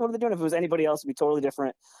do you think? What are they doing? If it was anybody else, it'd be totally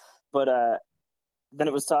different. But then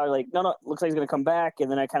it was like, no, looks like he's going to come back. And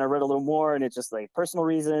then I kind of read a little more, and it's just like personal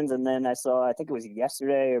reasons. And then I saw, I think it was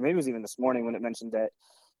yesterday, or maybe it was even this morning when it mentioned that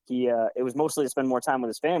it was mostly to spend more time with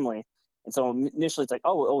his family. And so initially it's like,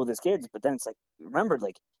 oh, with his kids. But then it's like, remember,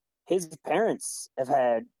 like his parents have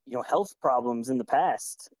had, health problems in the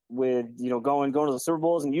past with, going to the Super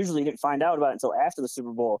Bowls, and usually you didn't find out about it until after the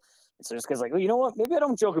Super Bowl. And so just because like, well, you know what, maybe I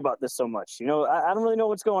don't joke about this so much. I don't really know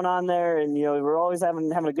what's going on there. And, we're always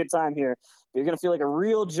having a good time here. You're going to feel like a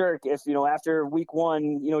real jerk if, after week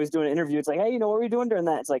one, he's doing an interview. It's like, hey, what were you doing during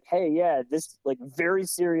that? It's like, hey, yeah, this like very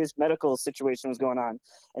serious medical situation was going on.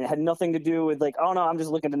 And it had nothing to do with like, oh, no, I'm just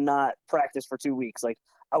looking to not practice for 2 weeks. Like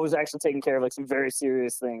I was actually taking care of like some very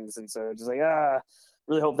serious things. And so just like,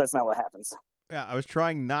 really hope that's not what happens. Yeah, I was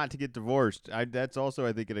trying not to get divorced. That's also,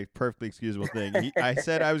 I think, a perfectly excusable thing. I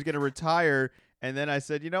said I was going to retire, and then I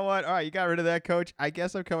said, you know what? All right, you got rid of that, coach. I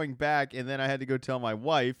guess I'm coming back. And then I had to go tell my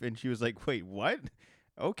wife, and she was like, wait, what?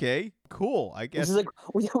 Okay, cool. I guess. She's like,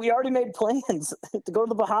 we already made plans to go to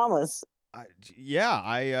the Bahamas. I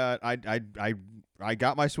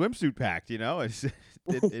got my swimsuit packed.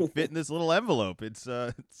 It fit in this little envelope. It's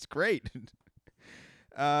great.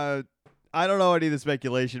 I don't know any of the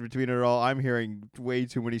speculation between it all. I'm hearing way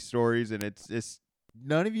too many stories, and it's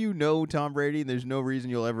none of you know Tom Brady, and there's no reason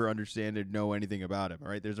you'll ever understand or know anything about him. All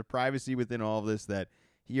right, there's a privacy within all of this that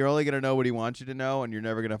you're only going to know what he wants you to know, and you're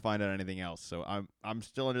never going to find out anything else. So I'm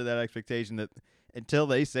still under that expectation that until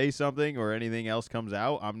they say something or anything else comes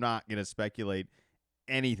out, I'm not going to speculate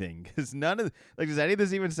anything, because does any of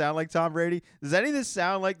this even sound like Tom Brady? Does any of this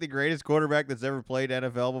sound like the greatest quarterback that's ever played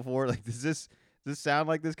NFL before? Like, does this sound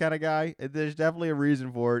like this kind of guy? There's definitely a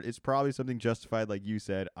reason for it. It's probably something justified, like you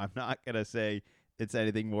said. I'm not going to say it's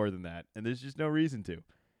anything more than that, and there's just no reason to.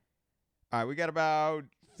 All right, we got about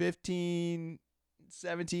 15,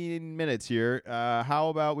 17 minutes here. How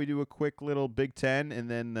about we do a quick little Big Ten, and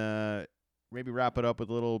then maybe wrap it up with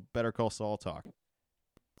a little Better Call Saul talk.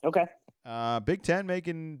 Okay. Big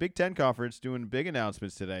Ten Conference doing big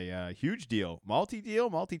announcements today. Huge deal. Multi-deal,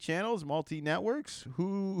 multi-channels, multi-networks.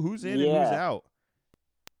 Who's in and who's out?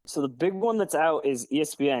 So the big one that's out is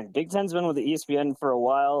ESPN. Big Ten's been with the ESPN for a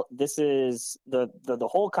while. This is the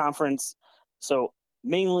whole conference. So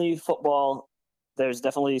mainly football. There's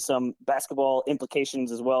definitely some basketball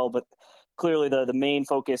implications as well, but clearly the main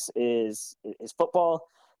focus is football.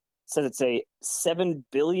 It says it's a $7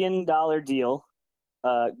 billion deal,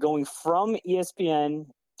 going from ESPN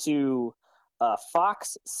to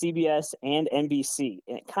Fox, CBS, and NBC.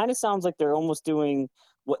 And it kind of sounds like they're almost doing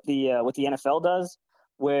what the NFL does,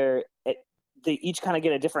 where they each kind of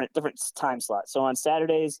get a different time slot. So on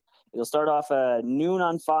Saturdays, it'll start off noon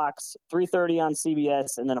on Fox, 3:30 on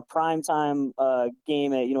CBS, and then a primetime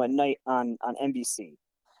game at night on NBC.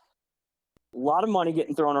 A lot of money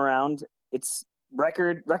getting thrown around. It's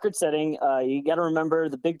record setting. You got to remember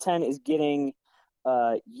the Big Ten is getting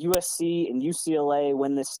USC and UCLA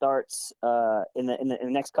when this starts in the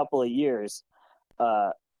next couple of years.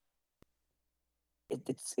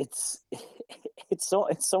 It's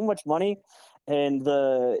so much money, and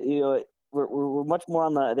we're much more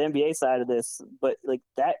on the NBA side of this, but like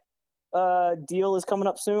that deal is coming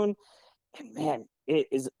up soon, and man, it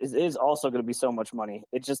is also going to be so much money.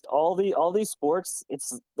 It's just all these sports.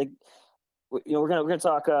 It's like we're gonna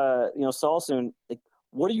talk Saul soon. Like,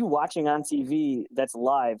 what are you watching on TV that's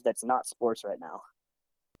live that's not sports right now?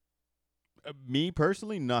 Me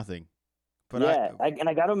personally, nothing. But yeah,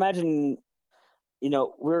 I got to imagine.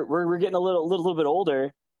 We're getting a little bit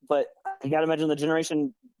older, but you got to imagine the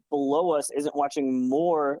generation below us isn't watching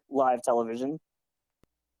more live television.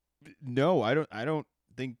 No, I don't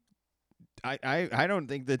think. I don't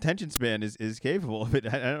think the attention span is capable of it.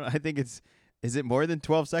 I think is it more than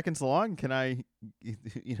 12 seconds long? Can I,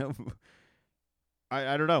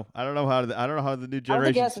 I don't know. I don't know how the new generation. I don't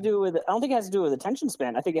think it has to do with attention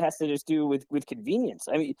span. I think it has to just do with convenience.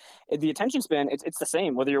 I mean, the attention span it's the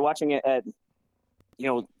same whether you're watching it at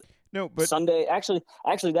no, but Sunday. Actually,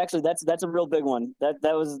 that's a real big one. That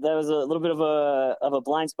was a little bit of a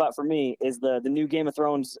blind spot for me. Is the new Game of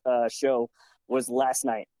Thrones show was last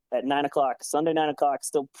night at 9:00, Sunday 9:00,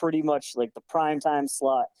 still pretty much like the prime time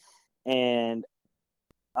slot. And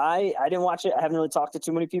I didn't watch it. I haven't really talked to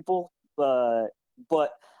too many people, but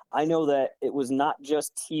I know that it was not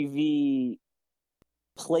just TV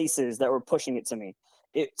places that were pushing it to me.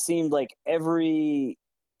 It seemed like every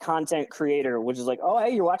content creator, which is like, oh, hey,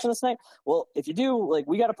 you're watching this tonight? Well, if you do, like,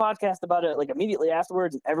 we got a podcast about it like immediately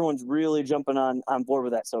afterwards, and everyone's really jumping on board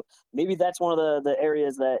with that. So maybe that's one of the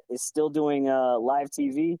areas that is still doing live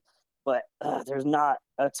TV, but there's not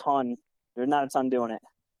a ton doing it.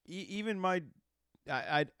 Even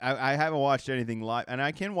I haven't watched anything live, and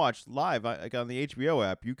I can watch live. Like on the HBO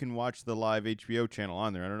app, you can watch the live HBO channel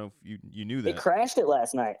on there. I don't know if you knew that. It crashed it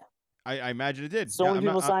last night. I imagine it did. So many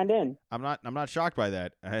people signed in. I'm not shocked by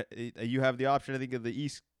that. You have the option, I think, of the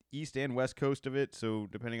east and west coast of it. So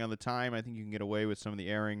depending on the time, I think you can get away with some of the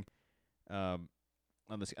airing, on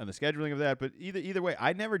the scheduling of that. But either way,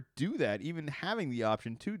 I never do that. Even having the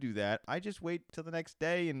option to do that, I just wait till the next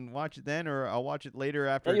day and watch it then, or I'll watch it later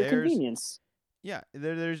after it airs. Convenience. Yeah,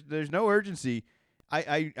 there's no urgency.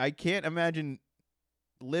 I can't imagine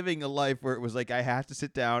living a life where it was like I have to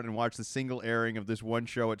sit down and watch the single airing of this one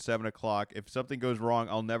show at 7:00. If something goes wrong,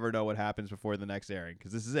 I'll never know what happens before the next airing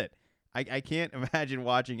because this is it. I can't imagine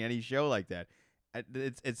watching any show like that.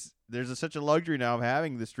 There's such a luxury now of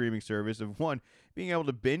having the streaming service of one being able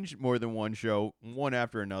to binge more than one show one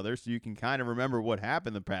after another, so you can kind of remember what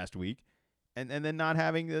happened the past week, and then not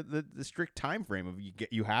having the strict time frame of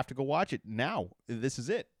you have to go watch it now. This is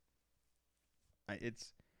it.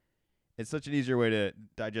 It's such an easier way to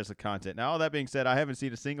digest the content. Now, all that being said, I haven't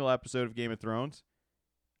seen a single episode of Game of Thrones.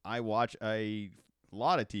 I watch a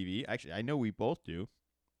lot of TV. Actually, I know we both do,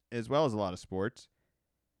 as well as a lot of sports.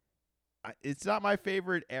 It's not my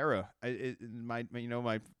favorite era. My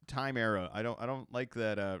time era. I don't like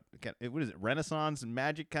that. What is it? Renaissance and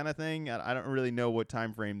magic kind of thing. I don't really know what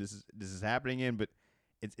time frame this is happening in, but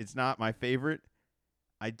it's not my favorite.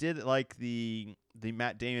 I did like the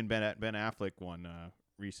Matt Damon Ben Affleck one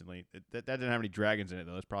recently. That didn't have any dragons in it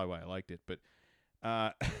though. That's probably why I liked it. But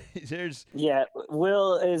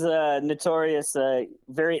Will is a notorious,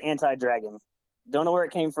 very anti-dragon. Don't know where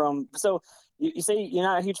it came from. So you say you're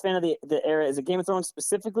not a huge fan of the era. Is it Game of Thrones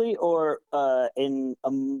specifically, or in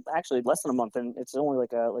actually less than a month, and it's only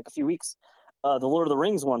like a few weeks? The Lord of the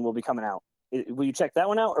Rings one will be coming out. Will you check that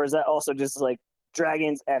one out, or is that also just like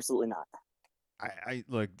dragons? Absolutely not. I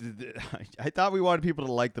look. I thought we wanted people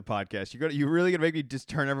to like the podcast. You're really gonna make me just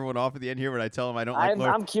turn everyone off at the end here when I tell them I don't like.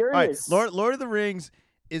 I'm curious. Right, Lord of the Rings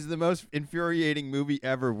is the most infuriating movie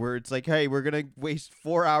ever. Where it's like, hey, we're gonna waste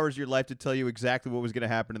 4 hours of your life to tell you exactly what was gonna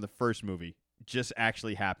happen in the first movie. It just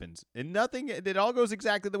actually happens, and nothing. It all goes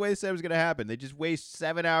exactly the way they said it was gonna happen. They just waste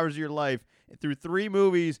 7 hours of your life through 3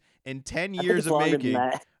 movies and 10 years of making.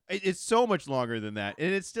 It's so much longer than that.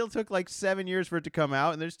 And it still took like 7 years for it to come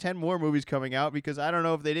out. And there's 10 more movies coming out because I don't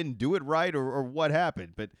know if they didn't do it right or what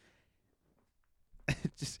happened. But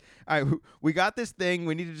just, all right, we got this thing.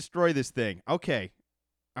 We need to destroy this thing. Okay.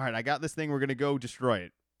 All right, I got this thing. We're going to go destroy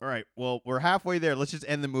it. All right, well, we're halfway there. Let's just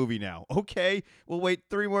end the movie now. Okay, we'll wait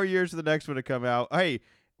 3 more years for the next one to come out. Hey,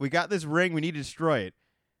 we got this ring. We need to destroy it.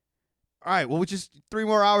 all right, well, we'll just 3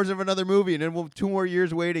 more hours of another movie, and then we'll 2 more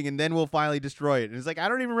years waiting, and then we'll finally destroy it. And it's like, I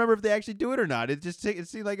don't even remember if they actually do it or not. It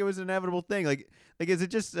seemed like it was an inevitable thing. Like is it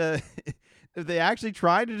just if they actually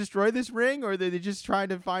trying to destroy this ring, or are they just trying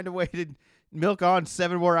to find a way to milk on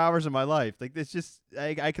 7 more hours of my life? Like, it's just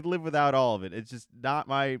I could live without all of it. It's just not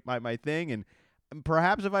my thing. And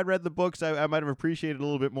perhaps if I'd read the books, I might have appreciated it a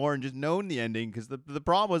little bit more and just known the ending. Because the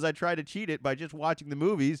problem was I tried to cheat it by just watching the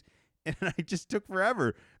movies, and I just took forever.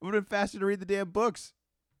 It would have been faster to read the damn books.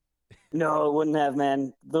 No, it wouldn't have,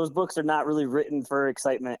 man. Those books are not really written for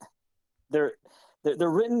excitement. They're they're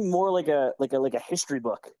written more like a history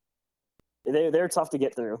book. They're tough to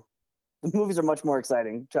get through. The movies are much more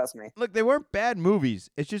exciting. Trust me. Look, they weren't bad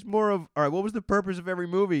movies. It's just more of, all right, what was the purpose of every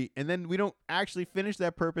movie? And then we don't actually finish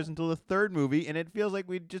that purpose until the third movie, and it feels like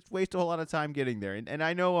we just waste a whole lot of time getting there. And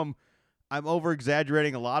I know I'm over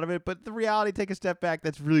exaggerating a lot of it, but the reality, take a step back.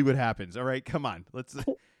 That's really what happens. All right, come on.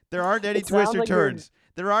 There aren't any twists or turns.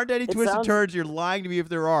 There aren't any twists and turns. You're lying to me if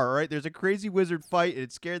there are. All right, there's a crazy wizard fight, and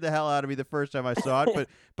it scared the hell out of me the first time I saw it.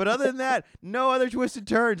 But other than that, no other twists and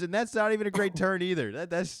turns, and that's not even a great turn either.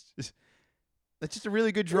 That's just a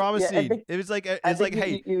really good drama scene. It was like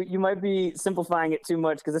hey, you might be simplifying it too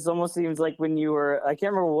much, because this almost seems like when you were, I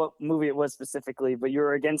can't remember what movie it was specifically, but you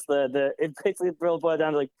were against it basically boiled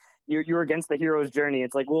down to like you were against the hero's journey.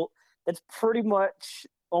 It's like, well, that's pretty much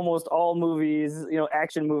almost all movies,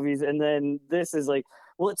 action movies, and then this is like,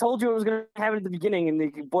 well, it told you it was going to happen at the beginning, and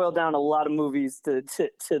you boil down a lot of movies to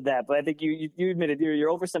that. But I think you admitted you're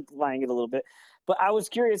oversimplifying it a little bit. But I was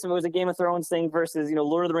curious if it was a Game of Thrones thing versus,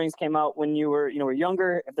 Lord of the Rings came out when you were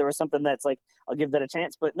younger. If there was something that's like, I'll give that a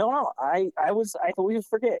chance. But no, I always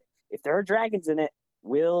forget, if there are dragons in it,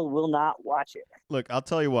 will not watch it. Look, I'll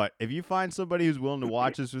tell you what. If you find somebody who's willing to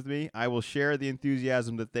watch this with me, I will share the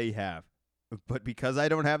enthusiasm that they have. But because I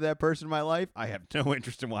don't have that person in my life, I have no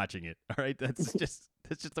interest in watching it. All right, that's just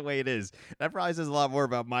the way it is. That probably says a lot more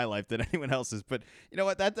about my life than anyone else's. But you know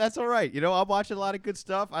what? That's all right. I'm watching a lot of good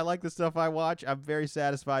stuff. I like the stuff I watch. I'm very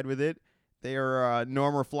satisfied with it. They are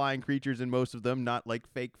normal flying creatures in most of them, not like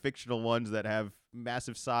fake fictional ones that have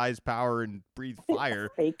massive size, power, and breathe fire.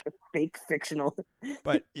 fake fictional.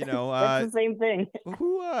 But that's the same thing.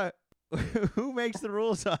 Who makes the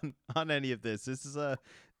rules on any of this? It's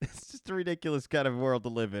just a ridiculous kind of world to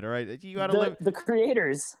live in. All right, you got to live. The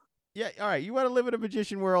creators. Yeah, all right. You want to live in a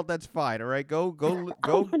magician world? That's fine. All right, go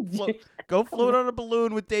float on a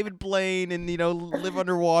balloon with David Blaine, and live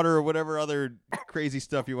underwater or whatever other crazy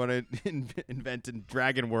stuff you want to invent in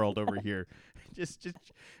Dragon World over here. Just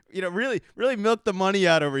really milk the money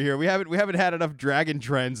out over here. We haven't had enough dragon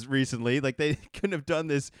trends recently. Like, they couldn't have done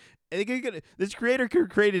this. This creator could have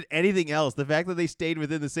created anything else. The fact that they stayed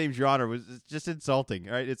within the same genre was just insulting.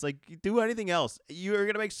 Right? It's like, do anything else. You are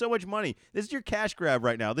gonna make so much money. This is your cash grab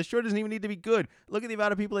right now. This show doesn't even need to be good. Look at the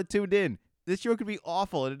amount of people that tuned in. This show could be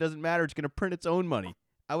awful, and it doesn't matter. It's gonna print its own money.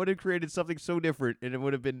 I would have created something so different, and it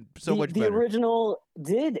would have been so much better. The original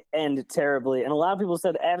did end terribly, and a lot of people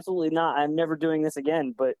said, absolutely not. I'm never doing this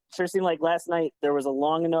again. But sure seemed like last night there was a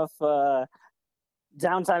long enough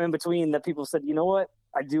downtime in between that people said, you know what?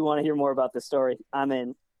 I do want to hear more about this story. I'm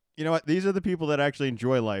in. You know what? These are the people that actually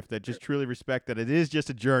enjoy life, that just truly respect that it is just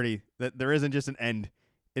a journey, that there isn't just an end.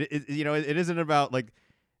 It isn't about like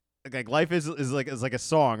life is like a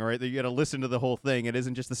song, all right? That you got to listen to the whole thing. It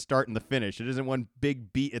isn't just the start and the finish. It isn't one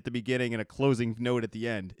big beat at the beginning and a closing note at the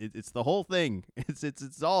end. It's the whole thing.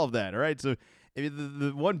 It's all of that, all right? So if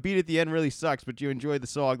the one beat at the end really sucks, but you enjoy the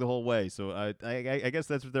song the whole way. So I guess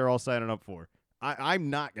that's what they're all signing up for. I'm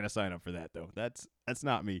not going to sign up for that, though. That's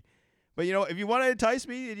not me. But, if you want to entice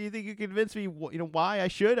me and you think you can convince me, why I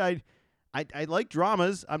should, I like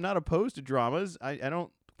dramas. I'm not opposed to dramas. I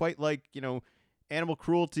don't quite like, animal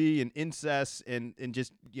cruelty and incest and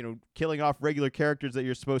just, killing off regular characters that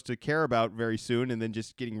you're supposed to care about very soon and then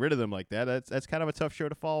just getting rid of them like that. That's kind of a tough show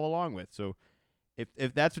to follow along with. So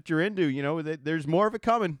if that's what you're into, there's more of it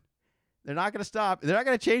coming. They're not going to stop. They're not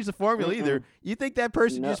going to change the formula either. You think that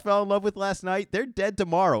person just fell in love with last night? They're dead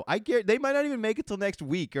tomorrow. They might not even make it till next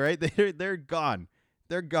week. All right, they're gone.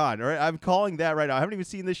 They're gone. All right, I'm calling that right now. I haven't even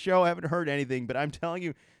seen this show. I haven't heard anything, but I'm telling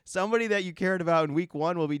you, somebody that you cared about in week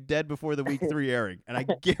 1 will be dead before the week 3 airing, and I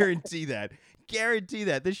guarantee that. Guarantee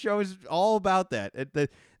that. This show is all about that.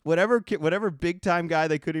 Whatever big time guy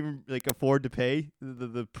they couldn't even afford to pay,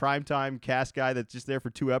 the prime time cast guy that's just there for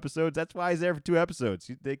 2 episodes. That's why he's there for 2 episodes.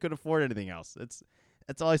 They couldn't afford anything else. That's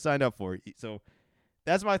all I signed up for. So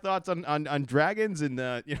that's my thoughts on dragons, and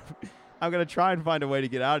I'm gonna try and find a way to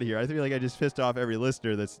get out of here. I feel like I just pissed off every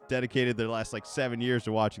listener that's dedicated their last 7 years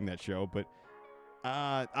to watching that show, but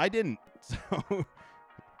I didn't. So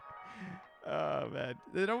Oh man,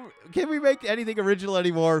 they don't. Can we make anything original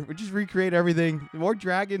anymore? We just recreate everything. More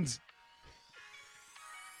dragons.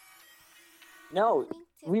 No,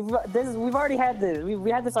 we've already had this. We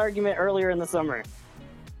had this argument earlier in the summer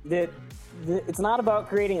that it's not about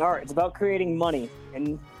creating art; it's about creating money.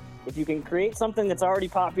 And if you can create something that's already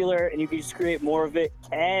popular and you can just create more of it,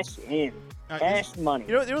 cash in, cash money.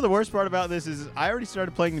 You know the worst part about this is I already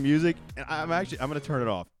started playing the music, and I'm gonna turn it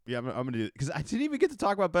off. Yeah, I'm gonna do it because I didn't even get to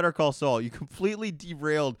talk about Better Call Saul. You completely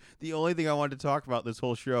derailed the only thing I wanted to talk about this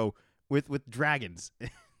whole show with dragons.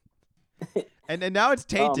 And now it's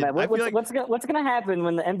tainted. Oh man, what's gonna happen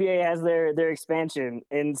when the NBA has their expansion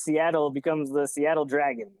and Seattle becomes the Seattle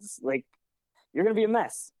Dragons? Like, you're gonna be a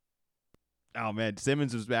mess. Oh man,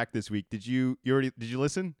 Simmons was back this week. Did you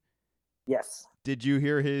listen? Yes. Did you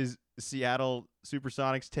hear his Seattle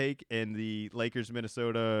Supersonics take and the Lakers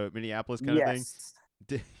Minneapolis kind of thing?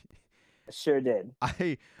 Yes. Sure did.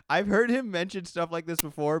 I've heard him mention stuff like this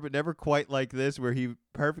before, but never quite like this, where he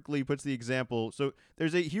perfectly puts the example. So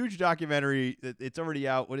there's a huge documentary that it's already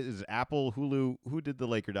out. What is it, Apple, Hulu? Who did the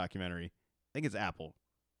Laker documentary? I think it's Apple.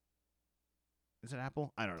 Is it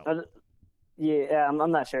Apple? I don't know. Yeah,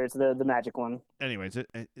 I'm not sure. It's the Magic one. Anyways,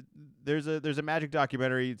 there's a Magic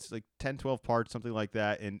documentary. It's like 10, 12 parts, something like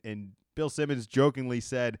that. And Bill Simmons jokingly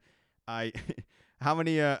said, how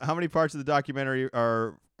many parts of the documentary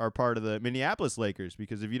are part of the Minneapolis Lakers?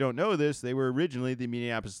 Because if you don't know this, they were originally the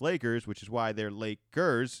Minneapolis Lakers, which is why they're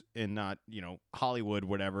Lakers and not, Hollywood,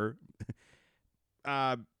 whatever.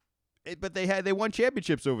 But they won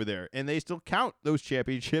championships over there, and they still count those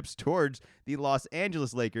championships towards the Los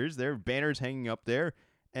Angeles Lakers. Their banners hanging up there,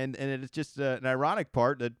 and it's just an ironic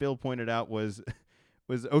part that Bill pointed out was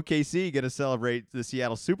OKC going to celebrate the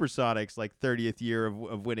Seattle Supersonics 30th year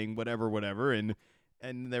of winning whatever, and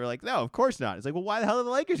they were like, no, of course not. It's like, well, why the hell do the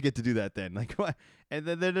Lakers get to do that then? Like, why? And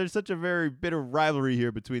then there's such a very bitter rivalry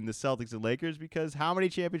here between the Celtics and Lakers, because how many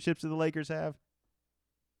championships do the Lakers have?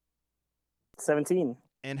 17.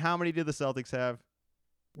 And how many do the Celtics have?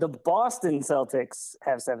 The Boston Celtics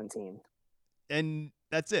have 17. And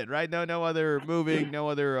that's it, right? No other moving, no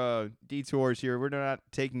other detours here. We're not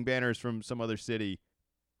taking banners from some other city,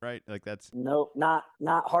 right? Like that's nope, not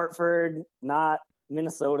Hartford, not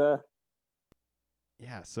Minnesota.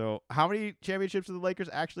 Yeah. So how many championships do the Lakers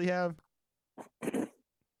actually have?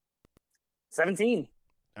 17.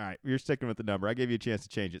 All right, you're sticking with the number. I gave you a chance to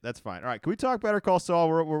change it. That's fine. All right, can we talk Better Call Saul?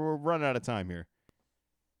 We're running out of time here.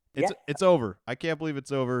 It's over. I can't believe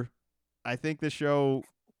it's over. I think this show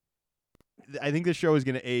is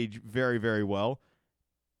going to age very, very well.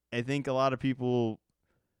 I think a lot of people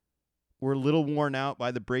were a little worn out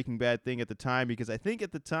by the Breaking Bad thing at the time, because I think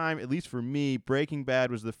at the time, at least for me, Breaking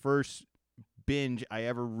Bad was the first binge I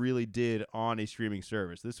ever really did on a streaming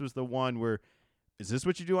service. This was the one where, is this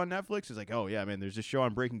what you do on Netflix? It's like, oh yeah, man, there's this show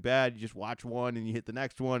on Breaking Bad. You just watch one and you hit the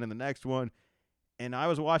next one and the next one. And I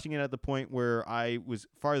was watching it at the point where I was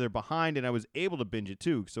farther behind and I was able to binge it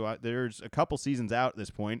too. So there's a couple seasons out at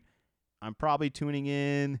this point. I'm probably tuning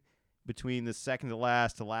in between the second to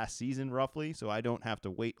last season roughly, so I don't have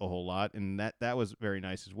to wait a whole lot, and that was very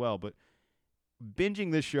nice as well. But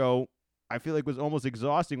binging this show, I feel like was almost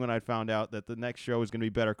exhausting when I found out that the next show was going to be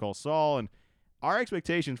Better Call Saul. And our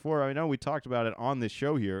expectations for it, I know we talked about it on this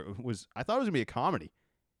show here, was I thought it was going to be a comedy.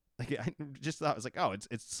 Like, I just thought, it was like, oh, it's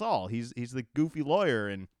Saul. He's the goofy lawyer,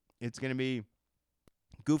 and it's going to be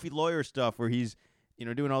goofy lawyer stuff where he's,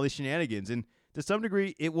 doing all these shenanigans. And to some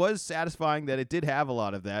degree, it was satisfying that it did have a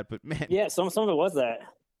lot of that. But, man. Yeah, some of it was that.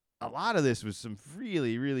 A lot of this was some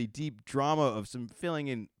really, really deep drama of some filling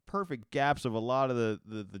in perfect gaps of a lot of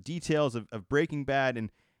the details of Breaking Bad.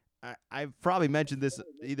 And I've probably mentioned this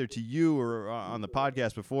either to you or on the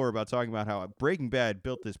podcast before about talking about how Breaking Bad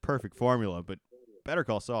built this perfect formula, but Better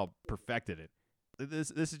Call Saul perfected it.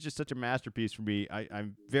 This is just such a masterpiece for me.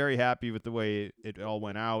 I'm very happy with the way it all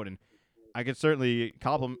went out, and I could certainly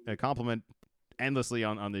compliment endlessly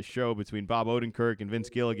on this show between Bob Odenkirk and Vince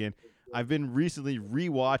Gilligan. I've been recently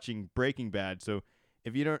rewatching Breaking Bad, so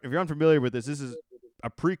if you're unfamiliar with this is a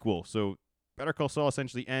prequel. So Better Call Saul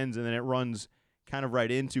essentially ends, and then it runs kind of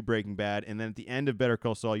right into Breaking Bad, and then at the end of Better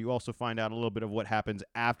Call Saul, you also find out a little bit of what happens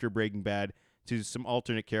after Breaking Bad to some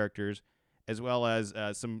alternate characters, as well as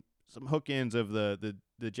some hook-ins of the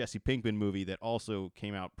Jesse Pinkman movie that also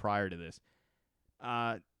came out prior to this.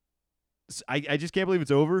 I just can't believe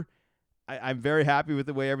it's over. I'm very happy with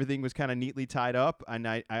the way everything was kind of neatly tied up, and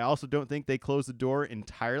I also don't think they closed the door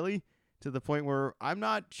entirely to the point where I'm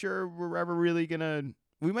not sure we're ever really going to...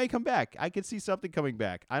 We may come back. I could see something coming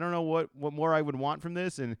back. I don't know what more I would want from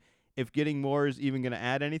this, and if getting more is even going to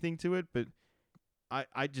add anything to it, but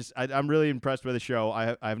I'm really impressed by the show.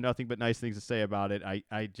 I have nothing but nice things to say about it.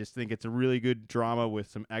 I just think it's a really good drama with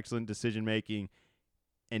some excellent decision making,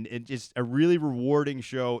 and just a really rewarding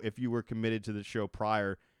show if you were committed to the show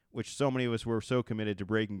prior, which so many of us were so committed to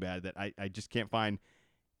Breaking Bad that I just can't find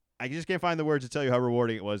the words to tell you how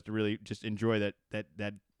rewarding it was to really just enjoy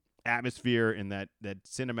that atmosphere and that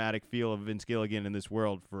cinematic feel of Vince Gilligan in this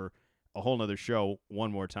world for a whole nother show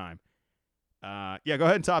one more time. Yeah, go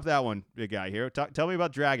ahead and top that one, big guy here. Tell me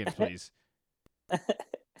about Dragons, please.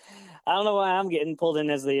 I don't know why I'm getting pulled in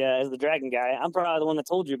as the dragon guy. I'm probably the one that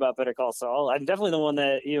told you about Better Call Saul. I'm definitely the one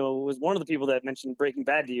that was one of the people that mentioned Breaking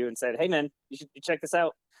Bad to you and said, "Hey man, you should check this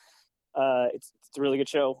out. It's a really good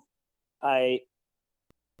show."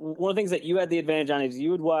 One of the things that you had the advantage on is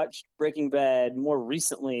you had watched Breaking Bad more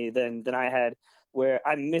recently than I had, where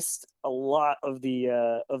I missed a lot of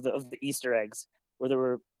the Easter eggs, where there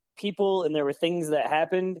were people and there were things that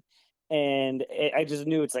happened, and I just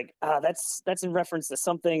knew it's like that's in reference to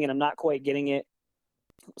something, and I'm not quite getting it.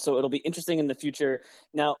 So it'll be interesting in the future.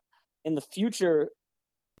 Now, in the future,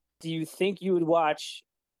 do you think you would watch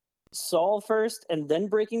Saul first and then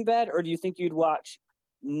Breaking Bad, or do you think you'd watch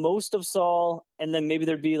most of Saul and then maybe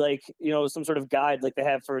there'd be like some sort of guide like they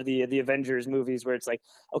have for the Avengers movies, where it's like,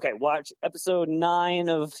 okay, watch episode 9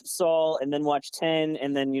 of Saul and then watch 10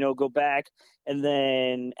 and then go back, and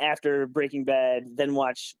then after Breaking Bad then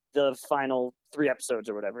watch the final 3 episodes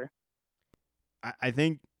or whatever? I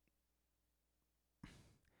think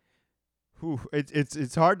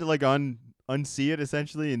it's hard to like unsee it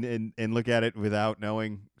essentially and look at it without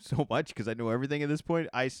knowing so much, because I know everything at this point.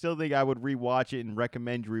 I still think I would rewatch it and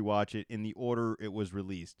recommend you rewatch it in the order it was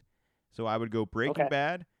released. So I would go Breaking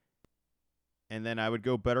Bad, and then I would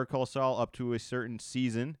go Better Call Saul up to a certain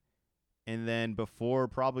season, and then before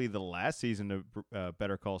probably the last season of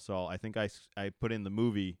Better Call Saul, I think I put in the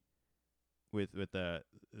movie with the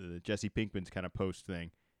Jesse Pinkman's kind of post thing.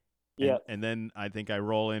 Yeah. And then I think I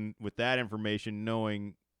roll in with that information,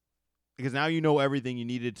 knowing, because now you know everything you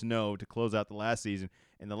needed to know to close out the last season,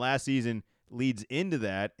 and the last season leads into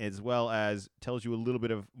that, as well as tells you a little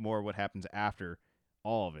bit of more what happens after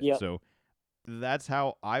all of it. Yep. So that's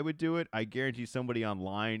how I would do it. I guarantee somebody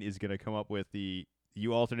online is going to come up with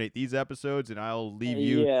you alternate these episodes, and I'll leave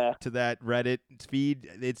you to that Reddit feed.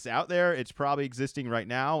 It's out there. It's probably existing right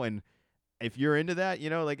now, and if you're into that,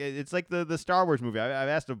 like it's like the Star Wars movie. I've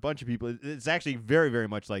asked a bunch of people. It's actually very, very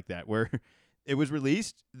much like that, where it was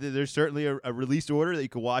released. There's certainly a release order that you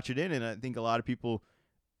could watch it in, and I think a lot of people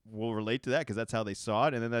will relate to that because that's how they saw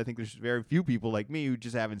it. And then I think there's very few people like me who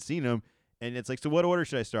just haven't seen them, and it's like, so what order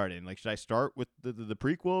should I start in? Like, should I start with the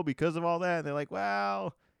prequel because of all that? And they're like,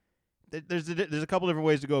 well, there's a couple different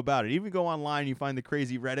ways to go about it. Even go online, you find the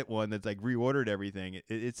crazy Reddit one that's like reordered everything.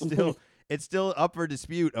 It's still it's still up for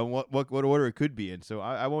dispute on what order it could be in. So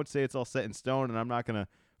I won't say it's all set in stone, and I'm not gonna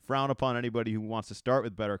frown upon anybody who wants to start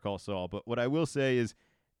with Better Call Saul. But what I will say is,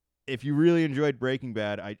 if you really enjoyed Breaking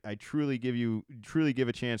Bad, I truly give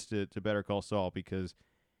a chance to Better Call Saul, because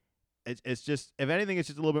it's just, if anything, it's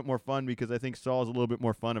just a little bit more fun, because I think Saul is a little bit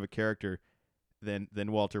more fun of a character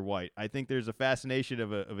than Walter White. I think there's a fascination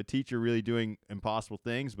of a teacher really doing impossible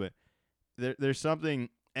things, but there's something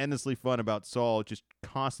endlessly fun about Saul just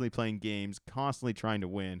constantly playing games, constantly trying to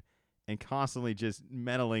win, and constantly just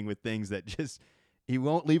meddling with things that just he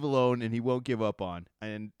won't leave alone and he won't give up on.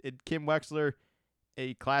 And Kim Wexler,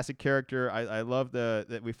 a classic character. I love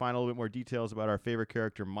that we find a little bit more details about our favorite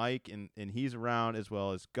character, Mike, and he's around, as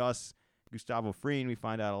well as Gustavo Fring. We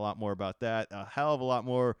find out a lot more about that, a hell of a lot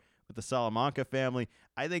more with the Salamanca family.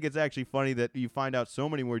 I think it's actually funny that you find out so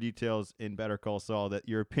many more details in Better Call Saul, that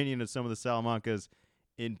your opinion of some of the Salamancas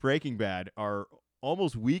in Breaking Bad are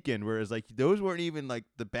almost weakened, whereas like those weren't even like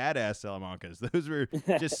the badass Salamancas. Those were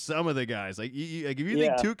just some of the guys. Like, if you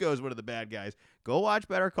think Tuco is one of the bad guys, go watch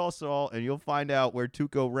Better Call Saul and you'll find out where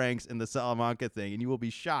Tuco ranks in the Salamanca thing, and you will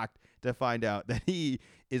be shocked to find out that he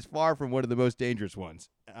is far from one of the most dangerous ones.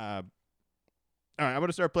 All right, I'm going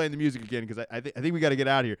to start playing the music again, because I think we got to get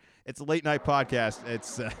out of here. It's a late night podcast.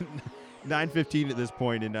 It's 9:15 at this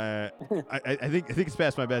point, and I think it's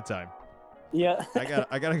past my bedtime. Yeah.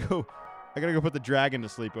 I gotta go put the dragon to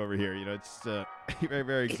sleep over here. It's very,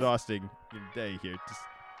 very exhausting day here.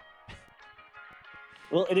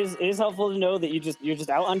 Well, it is helpful to know that you're just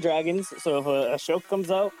out on dragons. So if a show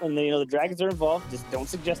comes out and the dragons are involved, just don't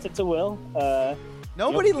suggest it to Will.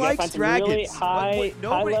 Nobody likes dragons. Really high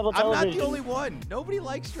level television. I'm not the only one. Nobody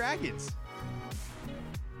likes dragons.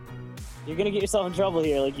 You're gonna get yourself in trouble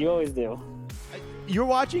here, like you always do. You're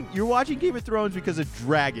watching Game of Thrones because of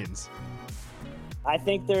dragons. I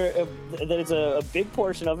think that it's a big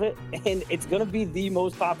portion of it, and it's going to be the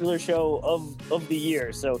most popular show of the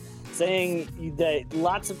year. So saying that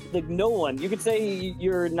lots of like no one, you could say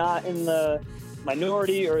you're not in the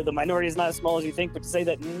minority or the minority is not as small as you think, but to say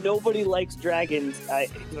that nobody likes dragons, I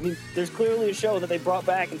mean, there's clearly a show that they brought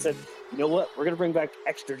back and said, you know what, we're going to bring back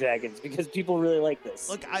extra dragons because people really like this.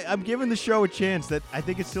 Look, I'm giving the show a chance. That I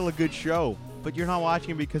think it's still a good show, but you're not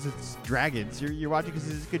watching it because it's dragons. You're watching because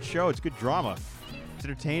it's a good show. It's good drama. It's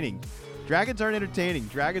entertaining. Dragons aren't entertaining.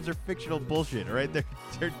 Dragons are fictional bullshit. All right,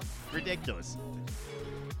 they're ridiculous.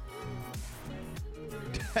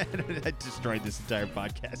 I destroyed this entire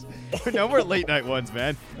podcast. No more late night ones,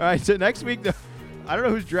 man. All right, so next week, I don't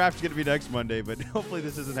know whose draft's going to be next Monday, but hopefully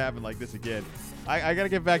this doesn't happen like this again. I got to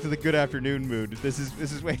get back to the good afternoon mood. This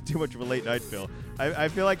is way too much of a late night, Phil. I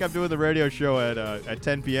feel like I'm doing the radio show at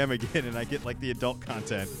 10 p.m. again, and I get like the adult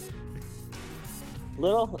content.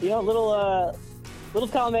 Little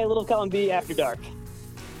column A, little column B after dark.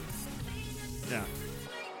 Yeah.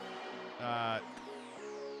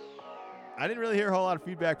 I didn't really hear a whole lot of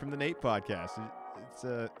feedback from the Nate podcast.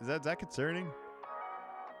 Is that concerning?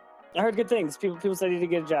 I heard good things. People said he did a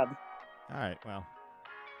good job. All right, well.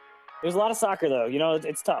 There's a lot of soccer though. You know,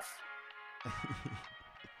 it's tough.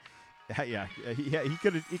 Yeah. He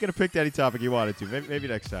could have picked any topic he wanted to. Maybe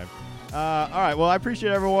next time. All right. Well, I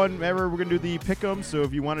appreciate everyone. Remember, we're gonna do the pick'em. So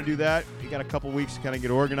if you want to do that, you got a couple weeks to kind of get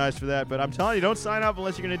organized for that. But I'm telling you, don't sign up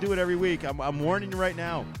unless you're gonna do it every week. I'm warning you right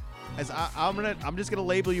now. As I'm just gonna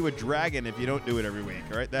label you a dragon if you don't do it every week.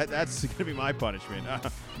 All right. That's gonna be my punishment.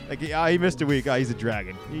 He missed a week. He's a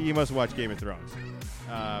dragon. He must watch Game of Thrones.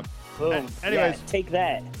 Boom. Anyways, yeah, take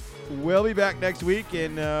that. We'll be back next week,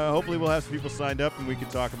 and hopefully we'll have some people signed up, and we can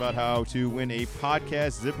talk about how to win a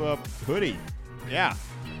podcast zip-up hoodie. Yeah.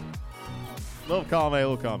 Little column A,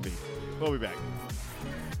 little column B. We'll be back.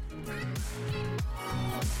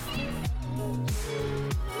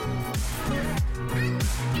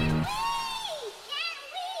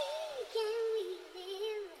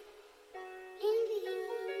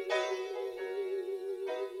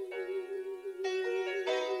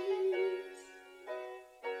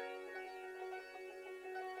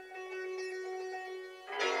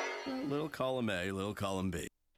 Little column A, little column B.